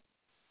about it.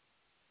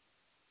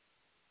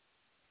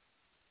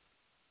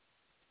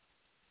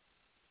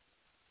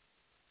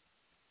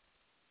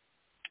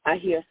 I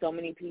hear so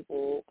many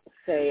people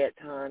say at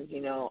times,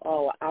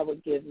 oh,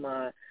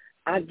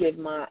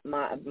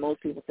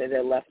 most people say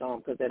their left arm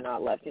because they're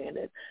not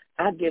left-handed.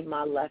 I give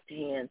my left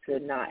hand to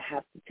not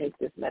have to take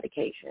this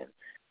medication.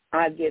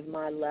 I give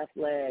my left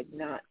leg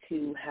not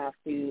to have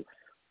to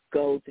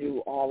go through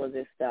all of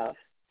this stuff.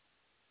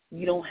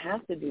 You don't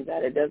have to do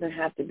that. It doesn't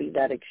have to be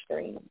that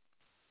extreme.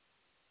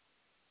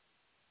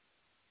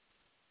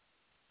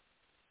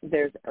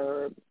 There's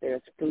herbs,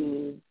 there's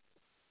food,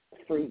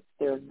 fruits,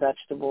 there's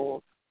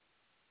vegetables.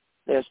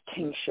 There's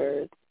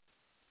tinctures.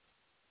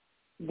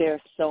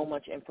 There's so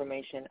much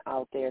information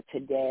out there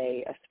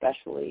today,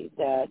 especially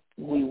that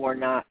we were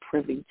not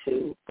privy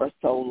to for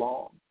so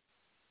long.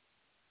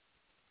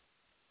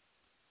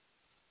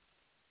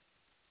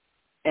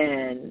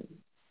 And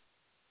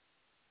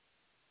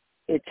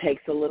it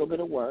takes a little bit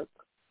of work.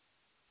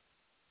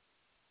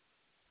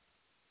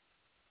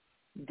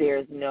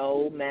 There's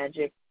no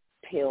magic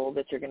pill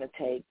that you're going to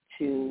take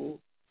to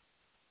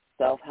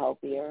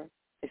self-healthier.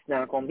 It's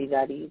not going to be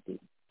that easy.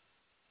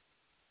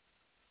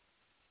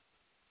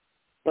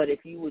 But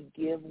if you would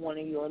give one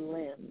of your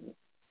limbs,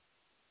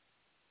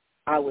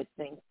 I would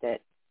think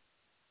that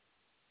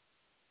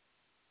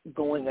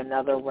going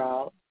another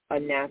route, a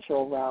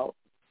natural route,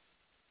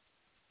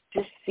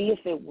 just see if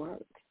it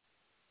works.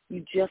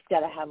 You just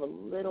got to have a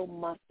little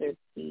mustard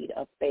seed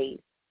of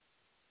faith,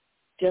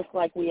 just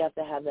like we have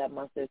to have that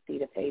mustard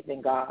seed of faith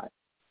in God.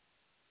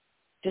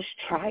 Just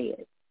try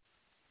it.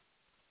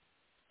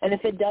 And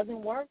if it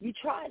doesn't work, you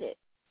tried it.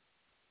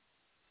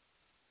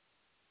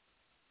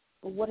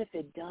 But what if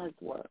it does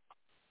work?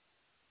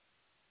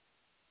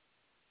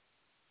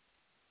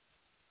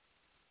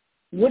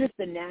 What if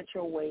the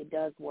natural way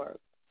does work?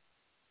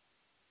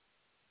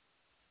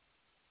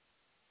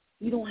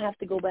 You don't have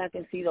to go back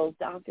and see those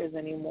doctors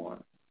anymore.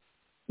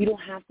 You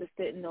don't have to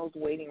sit in those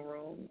waiting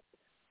rooms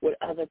with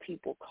other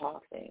people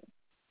coughing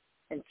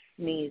and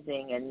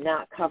sneezing and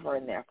not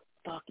covering their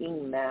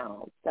fucking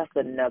mouths. That's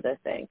another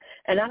thing.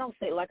 And I don't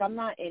say, I'm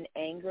not in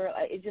anger.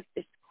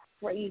 It's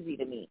crazy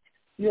to me.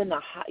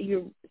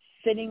 You're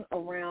sitting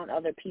around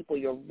other people.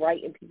 You're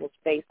right in people's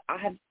face. I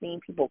have seen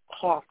people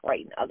cough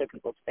right in other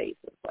people's faces.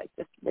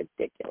 This is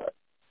ridiculous.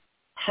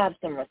 Have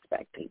some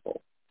respect,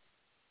 people.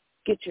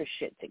 Get your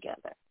shit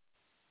together.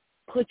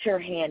 Put your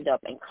hand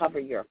up and cover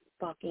your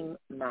fucking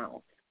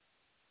mouth.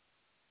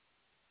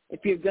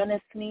 If you're going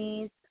to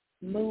sneeze,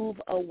 move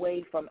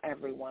away from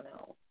everyone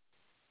else.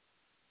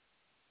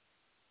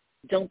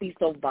 Don't be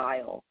so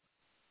vile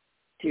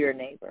to your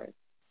neighbors,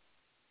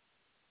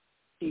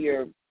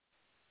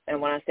 and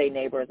when I say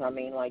neighbors, I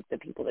mean the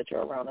people that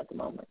you're around at the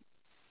moment.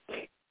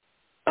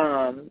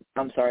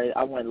 I'm sorry,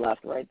 I went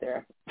left right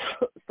there.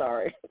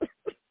 Sorry.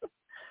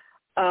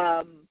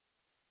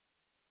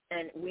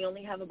 And we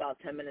only have about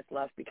 10 minutes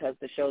left because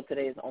the show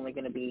today is only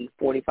going to be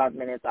 45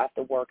 minutes. I have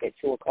to work at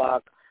 2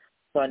 o'clock,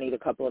 so I need a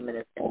couple of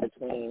minutes in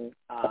between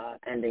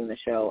ending the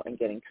show and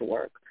getting to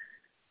work.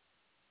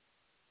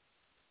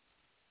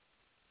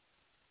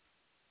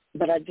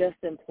 But I just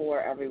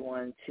implore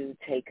everyone to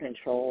take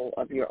control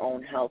of your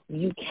own health.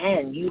 You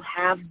can. You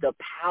have the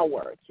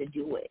power to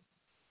do it.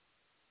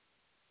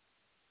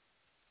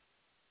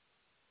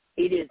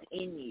 It is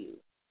in you.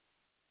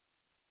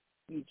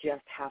 You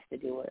just have to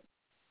do it.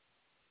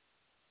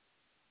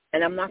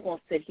 And I'm not going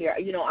to sit here.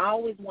 You know, I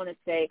always want to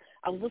say,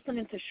 I was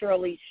listening to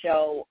Shirley's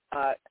show.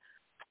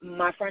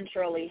 My friend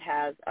Shirley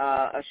has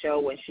a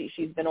show, and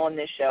she's been on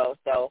this show,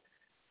 so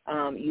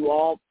you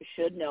all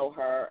should know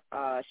her.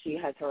 She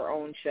has her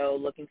own show,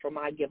 Looking for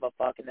My Give a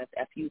Fuck, and that's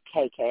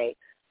FUKK,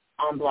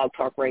 on Blog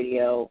Talk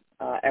Radio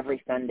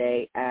every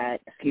Sunday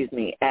at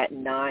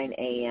 9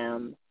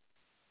 a.m.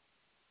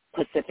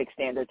 Pacific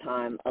Standard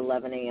Time,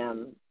 11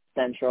 a.m.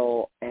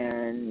 Central,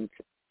 and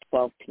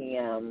 12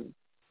 p.m.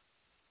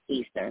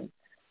 Eastern.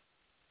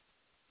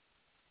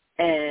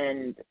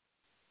 And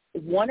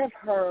one of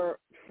her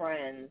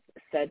friends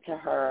said to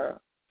her,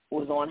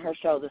 was on her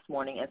show this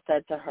morning, and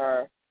said to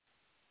her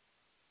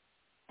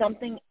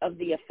something of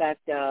the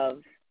effect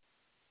of,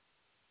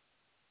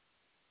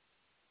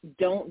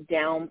 don't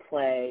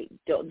downplay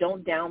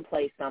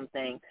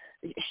something.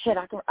 Shit,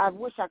 I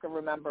wish I could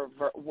remember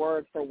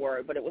word for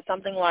word, but it was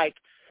something like,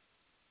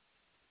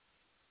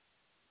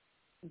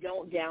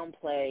 don't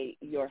downplay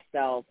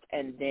yourself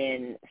and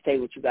then say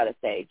what you got to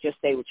say. Just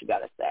say what you got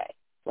to say,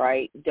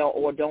 right? Don't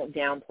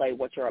downplay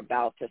what you're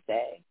about to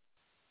say.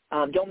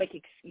 Don't make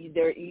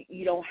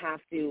you don't have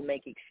to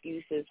make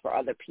excuses for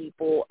other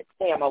people.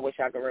 Damn, I wish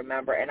I could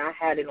remember. And I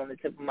had it on the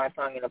tip of my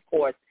tongue, and of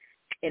course,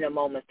 in a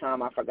moment's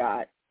time, I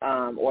forgot,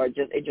 or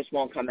it just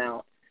won't come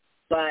out.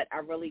 But I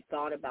really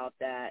thought about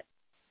that,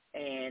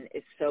 and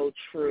it's so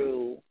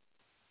true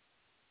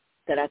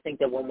that I think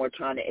that when we're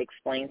trying to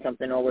explain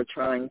something or we're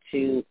trying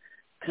to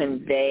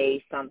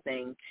convey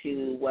something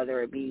to,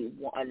 whether it be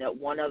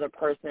one other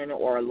person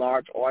or a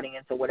large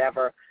audience or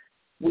whatever,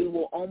 we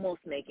will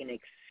almost make an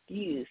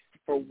excuse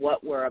for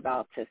what we're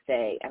about to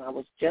say. And I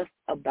was just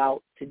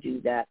about to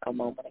do that a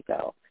moment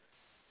ago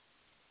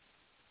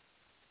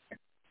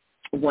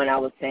when I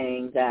was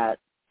saying that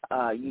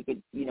you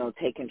could,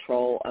 take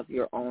control of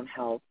your own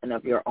health and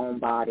of your own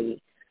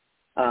body.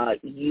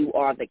 You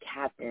are the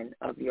captain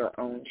of your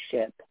own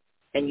ship,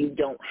 and you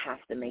don't have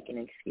to make an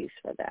excuse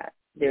for that.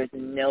 There's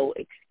no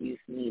excuse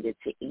needed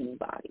to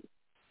anybody.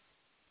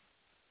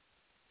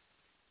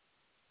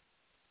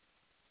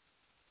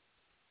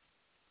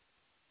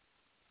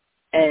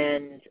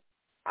 And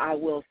I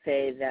will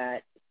say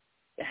that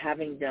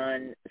having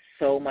done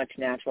so much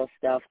natural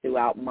stuff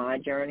throughout my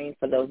journey,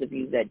 for those of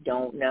you that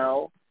don't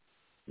know,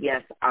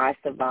 yes, I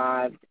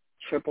survived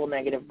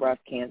triple-negative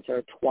breast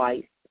cancer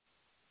twice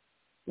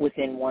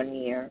within 1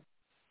 year,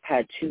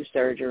 had 2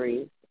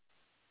 surgeries,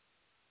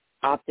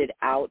 opted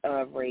out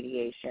of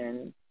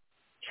radiation,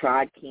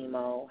 tried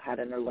chemo, had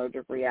an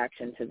allergic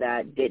reaction to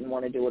that, didn't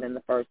want to do it in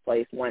the first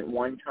place, went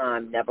one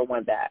time, never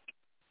went back.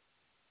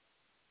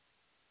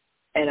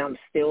 And I'm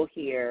still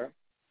here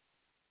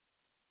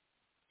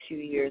 2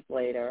 years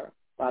later,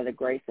 by the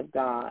grace of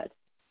God,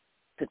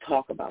 to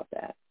talk about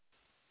that.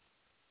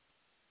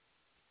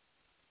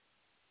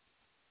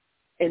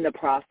 In the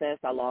process,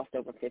 I lost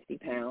over 50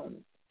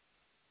 pounds.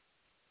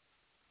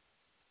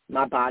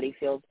 My body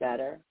feels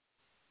better.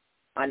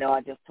 I know I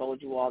just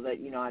told you all that,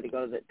 I had to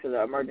go to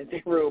the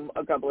emergency room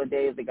a couple of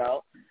days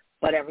ago,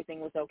 but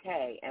everything was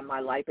okay. And my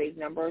lipase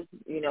numbers,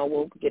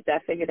 we'll get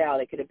that figured out.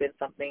 It could have been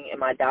something in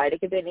my diet. It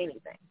could have been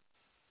anything.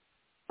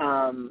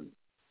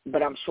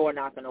 But I'm sure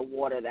not going to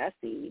water that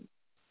seed.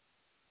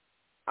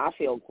 I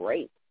feel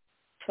great.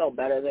 I feel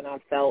better than I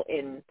felt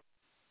in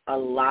a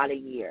lot of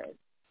years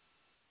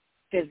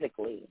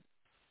physically.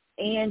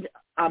 And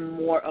I'm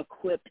more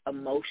equipped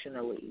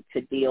emotionally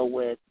to deal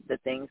with the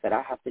things that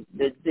I have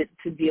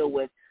to deal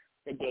with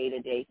the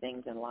day-to-day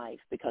things in life,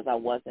 because I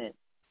wasn't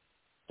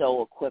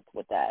so equipped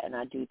with that. And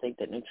I do think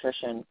that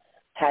nutrition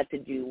had to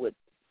do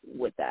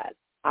with that.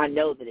 I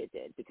know that it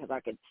did, because I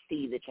could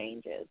see the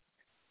changes.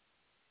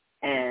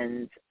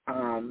 And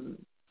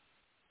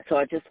so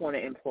I just want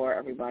to implore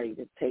everybody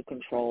to take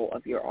control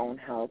of your own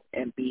health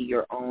and be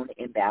your own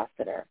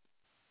ambassador.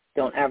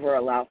 Don't ever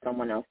allow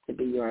someone else to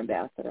be your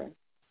ambassador,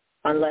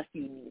 unless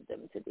you need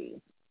them to be,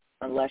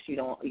 unless you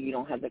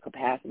don't have the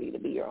capacity to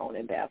be your own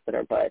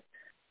ambassador. But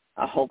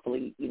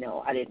hopefully,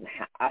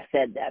 I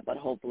said that, but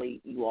hopefully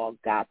you all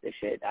got the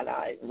shit, and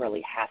I didn't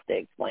really have to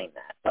explain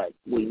that, but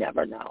we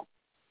never know.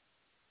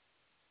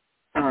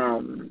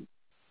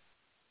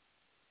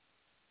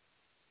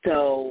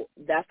 So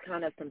that's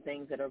kind of some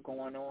things that are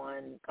going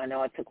on. I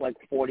know I took like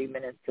 40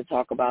 minutes to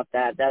talk about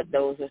that.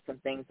 Those are some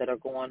things that are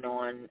going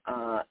on,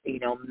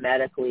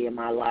 medically in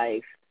my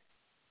life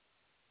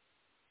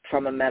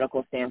from a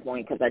medical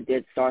standpoint, because I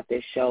did start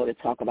this show to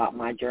talk about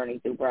my journey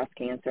through breast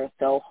cancer.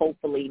 So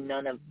hopefully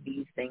none of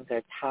these things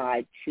are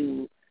tied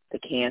to the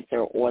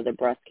cancer or the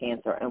breast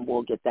cancer, and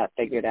we'll get that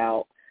figured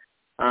out.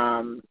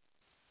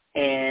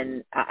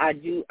 And I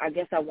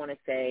guess I want to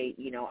say,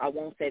 I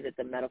won't say that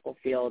the medical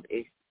field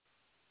is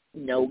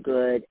no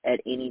good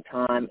at any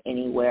time,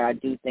 anywhere. I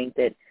do think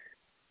that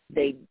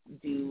they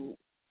do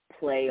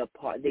play a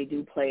part. They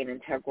do play an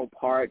integral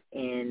part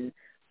in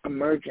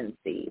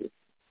emergencies.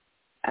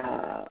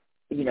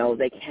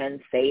 They can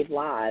save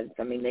lives.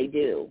 I mean, they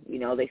do.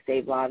 They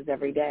save lives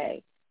every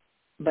day.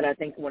 But I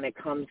think when it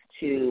comes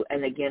to,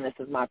 and again, this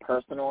is my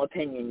personal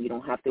opinion, you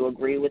don't have to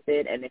agree with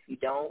it, and if you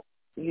don't,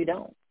 you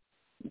don't.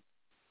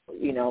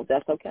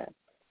 That's okay.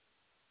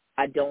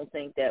 I don't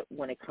think that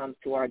when it comes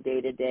to our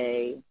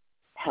day-to-day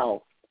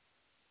health,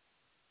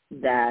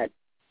 that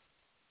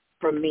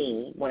for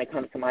me, when it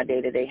comes to my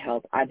day-to-day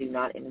health, I do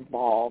not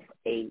involve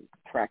a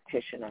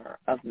practitioner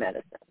of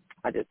medicine.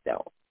 I just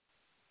don't.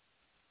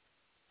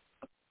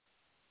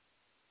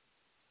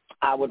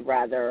 I would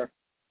rather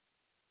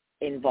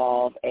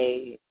involve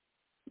a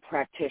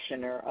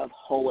practitioner of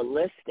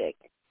holistic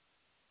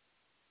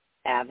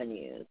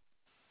avenues,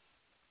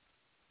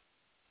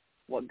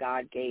 what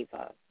God gave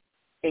us,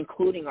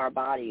 including our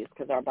bodies,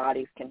 because our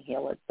bodies can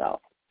heal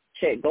itself.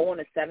 Shit, go on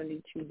a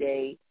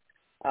 72-day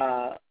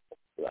fast.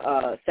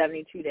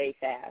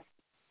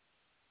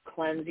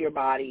 Cleanse your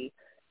body.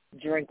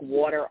 Drink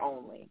water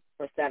only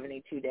for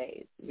 72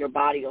 days. Your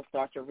body will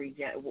start to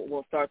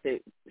will start to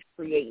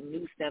create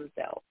new stem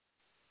cells,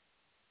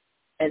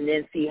 and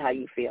then see how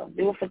you feel.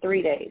 Do it for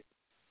 3 days,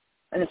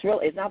 and it's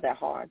not that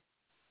hard.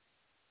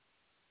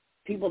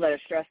 People that are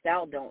stressed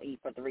out don't eat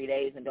for 3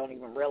 days and don't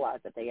even realize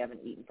that they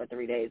haven't eaten for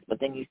 3 days. But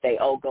then you say,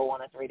 oh, go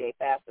on a 3-day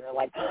fast, and they're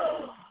like,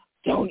 oh,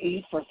 don't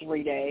eat for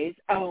 3 days.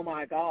 Oh,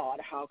 my God,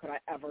 how could I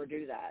ever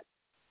do that?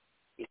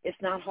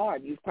 It's not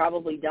hard. You've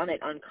probably done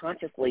it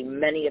unconsciously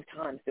many of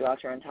times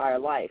throughout your entire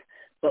life.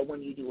 But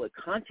when you do it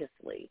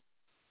consciously,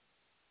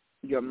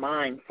 your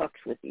mind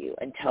fucks with you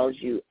and tells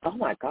you, oh,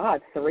 my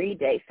God, 3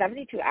 days,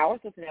 72 hours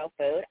with no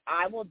food,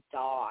 I will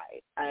die.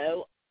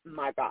 Oh,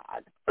 my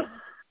God.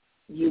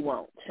 You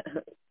won't.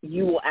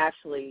 You will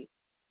actually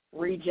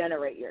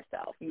regenerate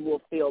yourself. You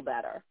will feel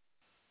better.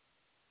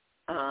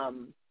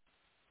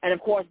 And, of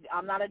course,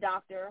 I'm not a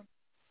doctor,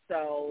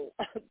 so,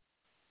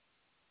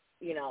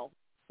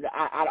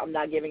 I'm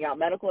not giving out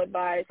medical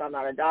advice. I'm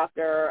not a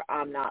doctor.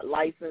 I'm not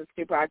licensed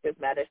to practice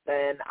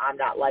medicine. I'm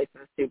not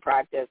licensed to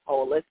practice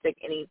holistic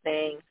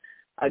anything.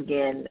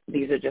 Again,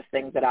 these are just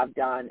things that I've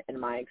done in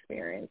my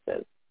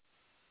experiences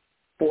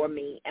for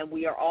me, and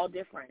we are all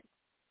different.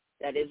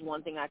 That is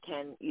one thing I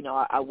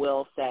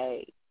will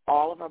say.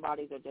 All of our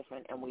bodies are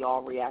different, and we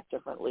all react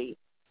differently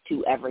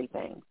to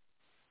everything.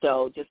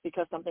 So just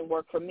because something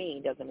worked for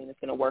me doesn't mean it's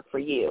going to work for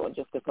you, and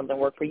just because something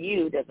worked for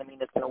you doesn't mean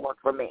it's going to work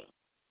for me.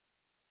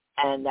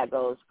 And that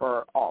goes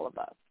for all of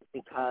us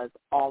because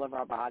all of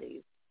our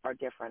bodies are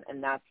different,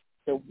 and that's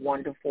the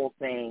wonderful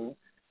thing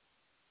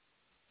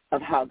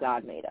of how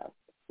God made us.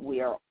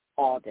 We are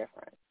all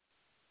different.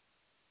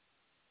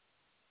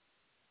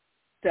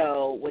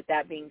 So with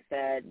that being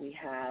said, we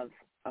have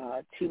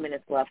 2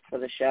 minutes left for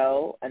the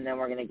show, and then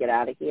we're going to get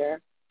out of here.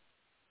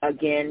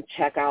 Again,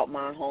 check out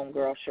my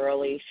homegirl,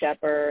 Shirley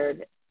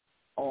Shepard,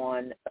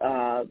 on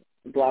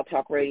Blog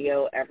Talk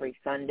Radio every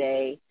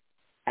Sunday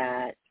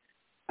at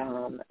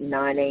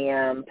 9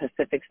 a.m.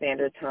 Pacific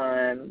Standard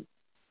Time,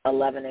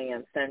 11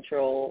 a.m.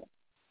 Central,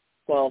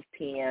 12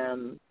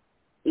 p.m.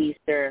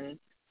 Eastern.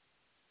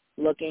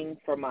 Looking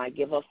for My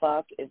Give a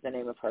Fuck is the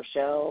name of her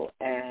show,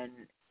 and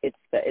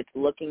it's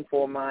Looking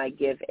for My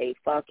Give a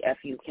Fuck,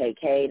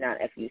 F-U-K-K, not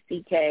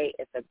F-U-C-K.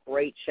 It's a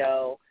great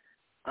show.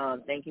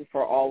 Thank you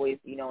for always,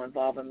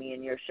 involving me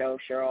in your show,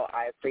 Cheryl.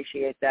 I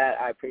appreciate that.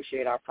 I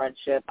appreciate our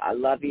friendship. I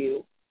love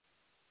you.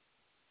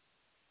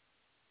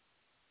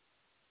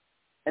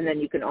 And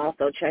then you can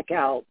also check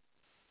out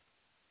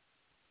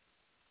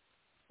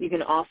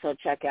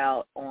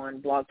on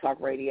Blog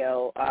Talk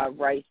Radio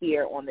right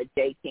here on the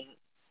J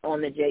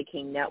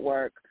King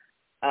Network,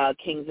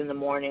 Kings in the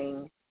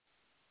Morning,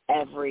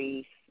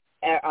 every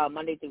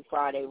Monday through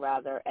Friday,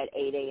 at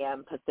 8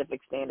 a.m. Pacific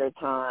Standard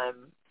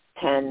Time,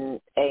 10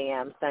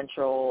 a.m.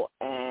 Central,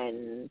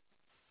 and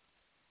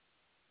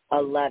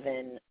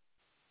 11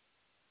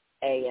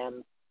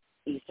 a.m.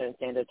 Eastern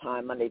Standard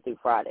Time, Monday through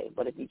Friday.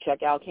 But if you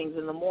check out Kings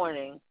in the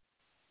Morning,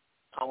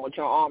 come with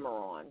your armor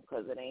on,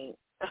 because it ain't,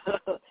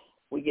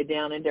 we get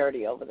down and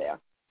dirty over there.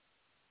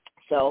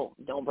 So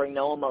don't bring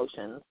no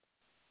emotions,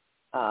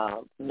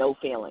 no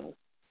feelings.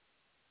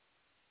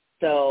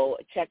 So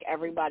check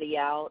everybody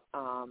out.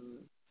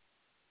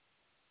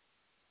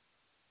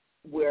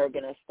 We're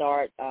going to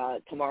start,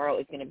 tomorrow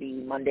is going to be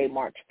Monday,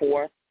 March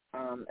 4th.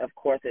 Of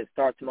course, it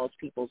starts most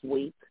people's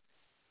week.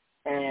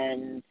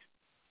 And,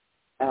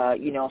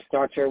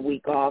 start your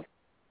week off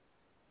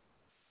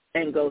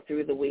and go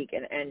through the week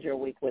and end your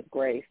week with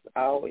grace.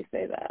 I always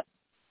say that.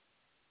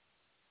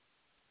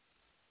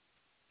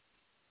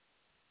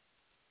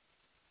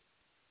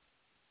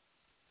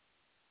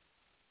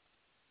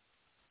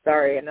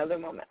 Sorry, another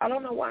moment. I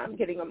don't know why I'm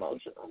getting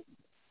emotional.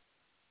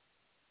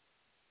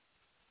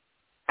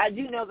 I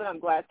do know that I'm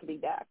glad to be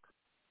back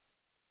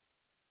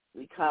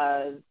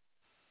because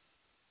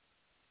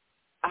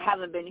I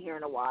haven't been here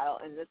in a while,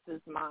 and this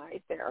is my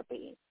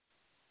therapy.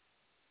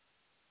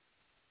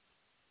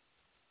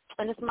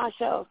 And it's my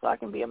show, so I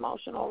can be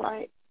emotional,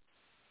 right?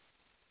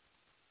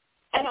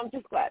 And I'm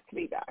just glad to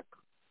be back.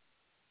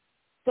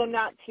 So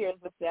not tears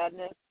of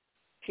sadness,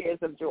 tears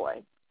of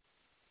joy.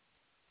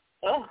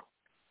 Ugh.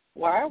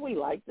 Why are we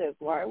like this?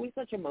 Why are we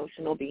such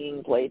emotional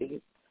beings,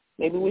 ladies?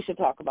 Maybe we should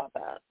talk about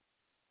that.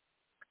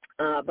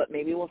 But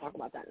maybe we'll talk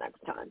about that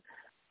next time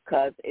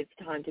because it's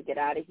time to get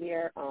out of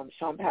here.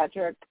 Sean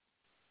Patrick,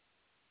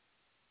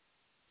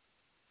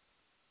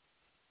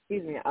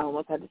 excuse me, I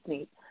almost had to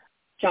sneeze.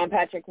 Sean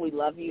Patrick, we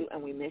love you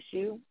and we miss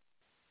you.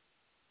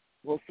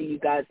 We'll see you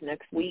guys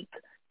next week.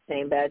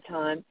 Same bad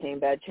time, same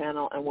bad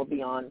channel, and we'll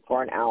be on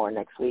for an hour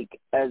next week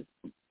as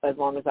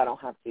long as I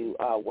don't have to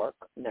work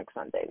next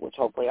Sunday, which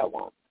hopefully I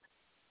won't.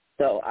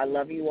 So I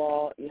love you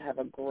all. You have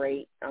a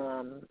great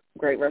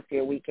rest of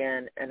your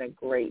weekend and a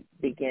great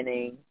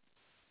beginning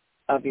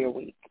of your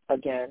week.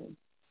 Again,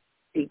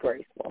 be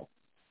graceful.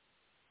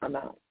 I'm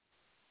out.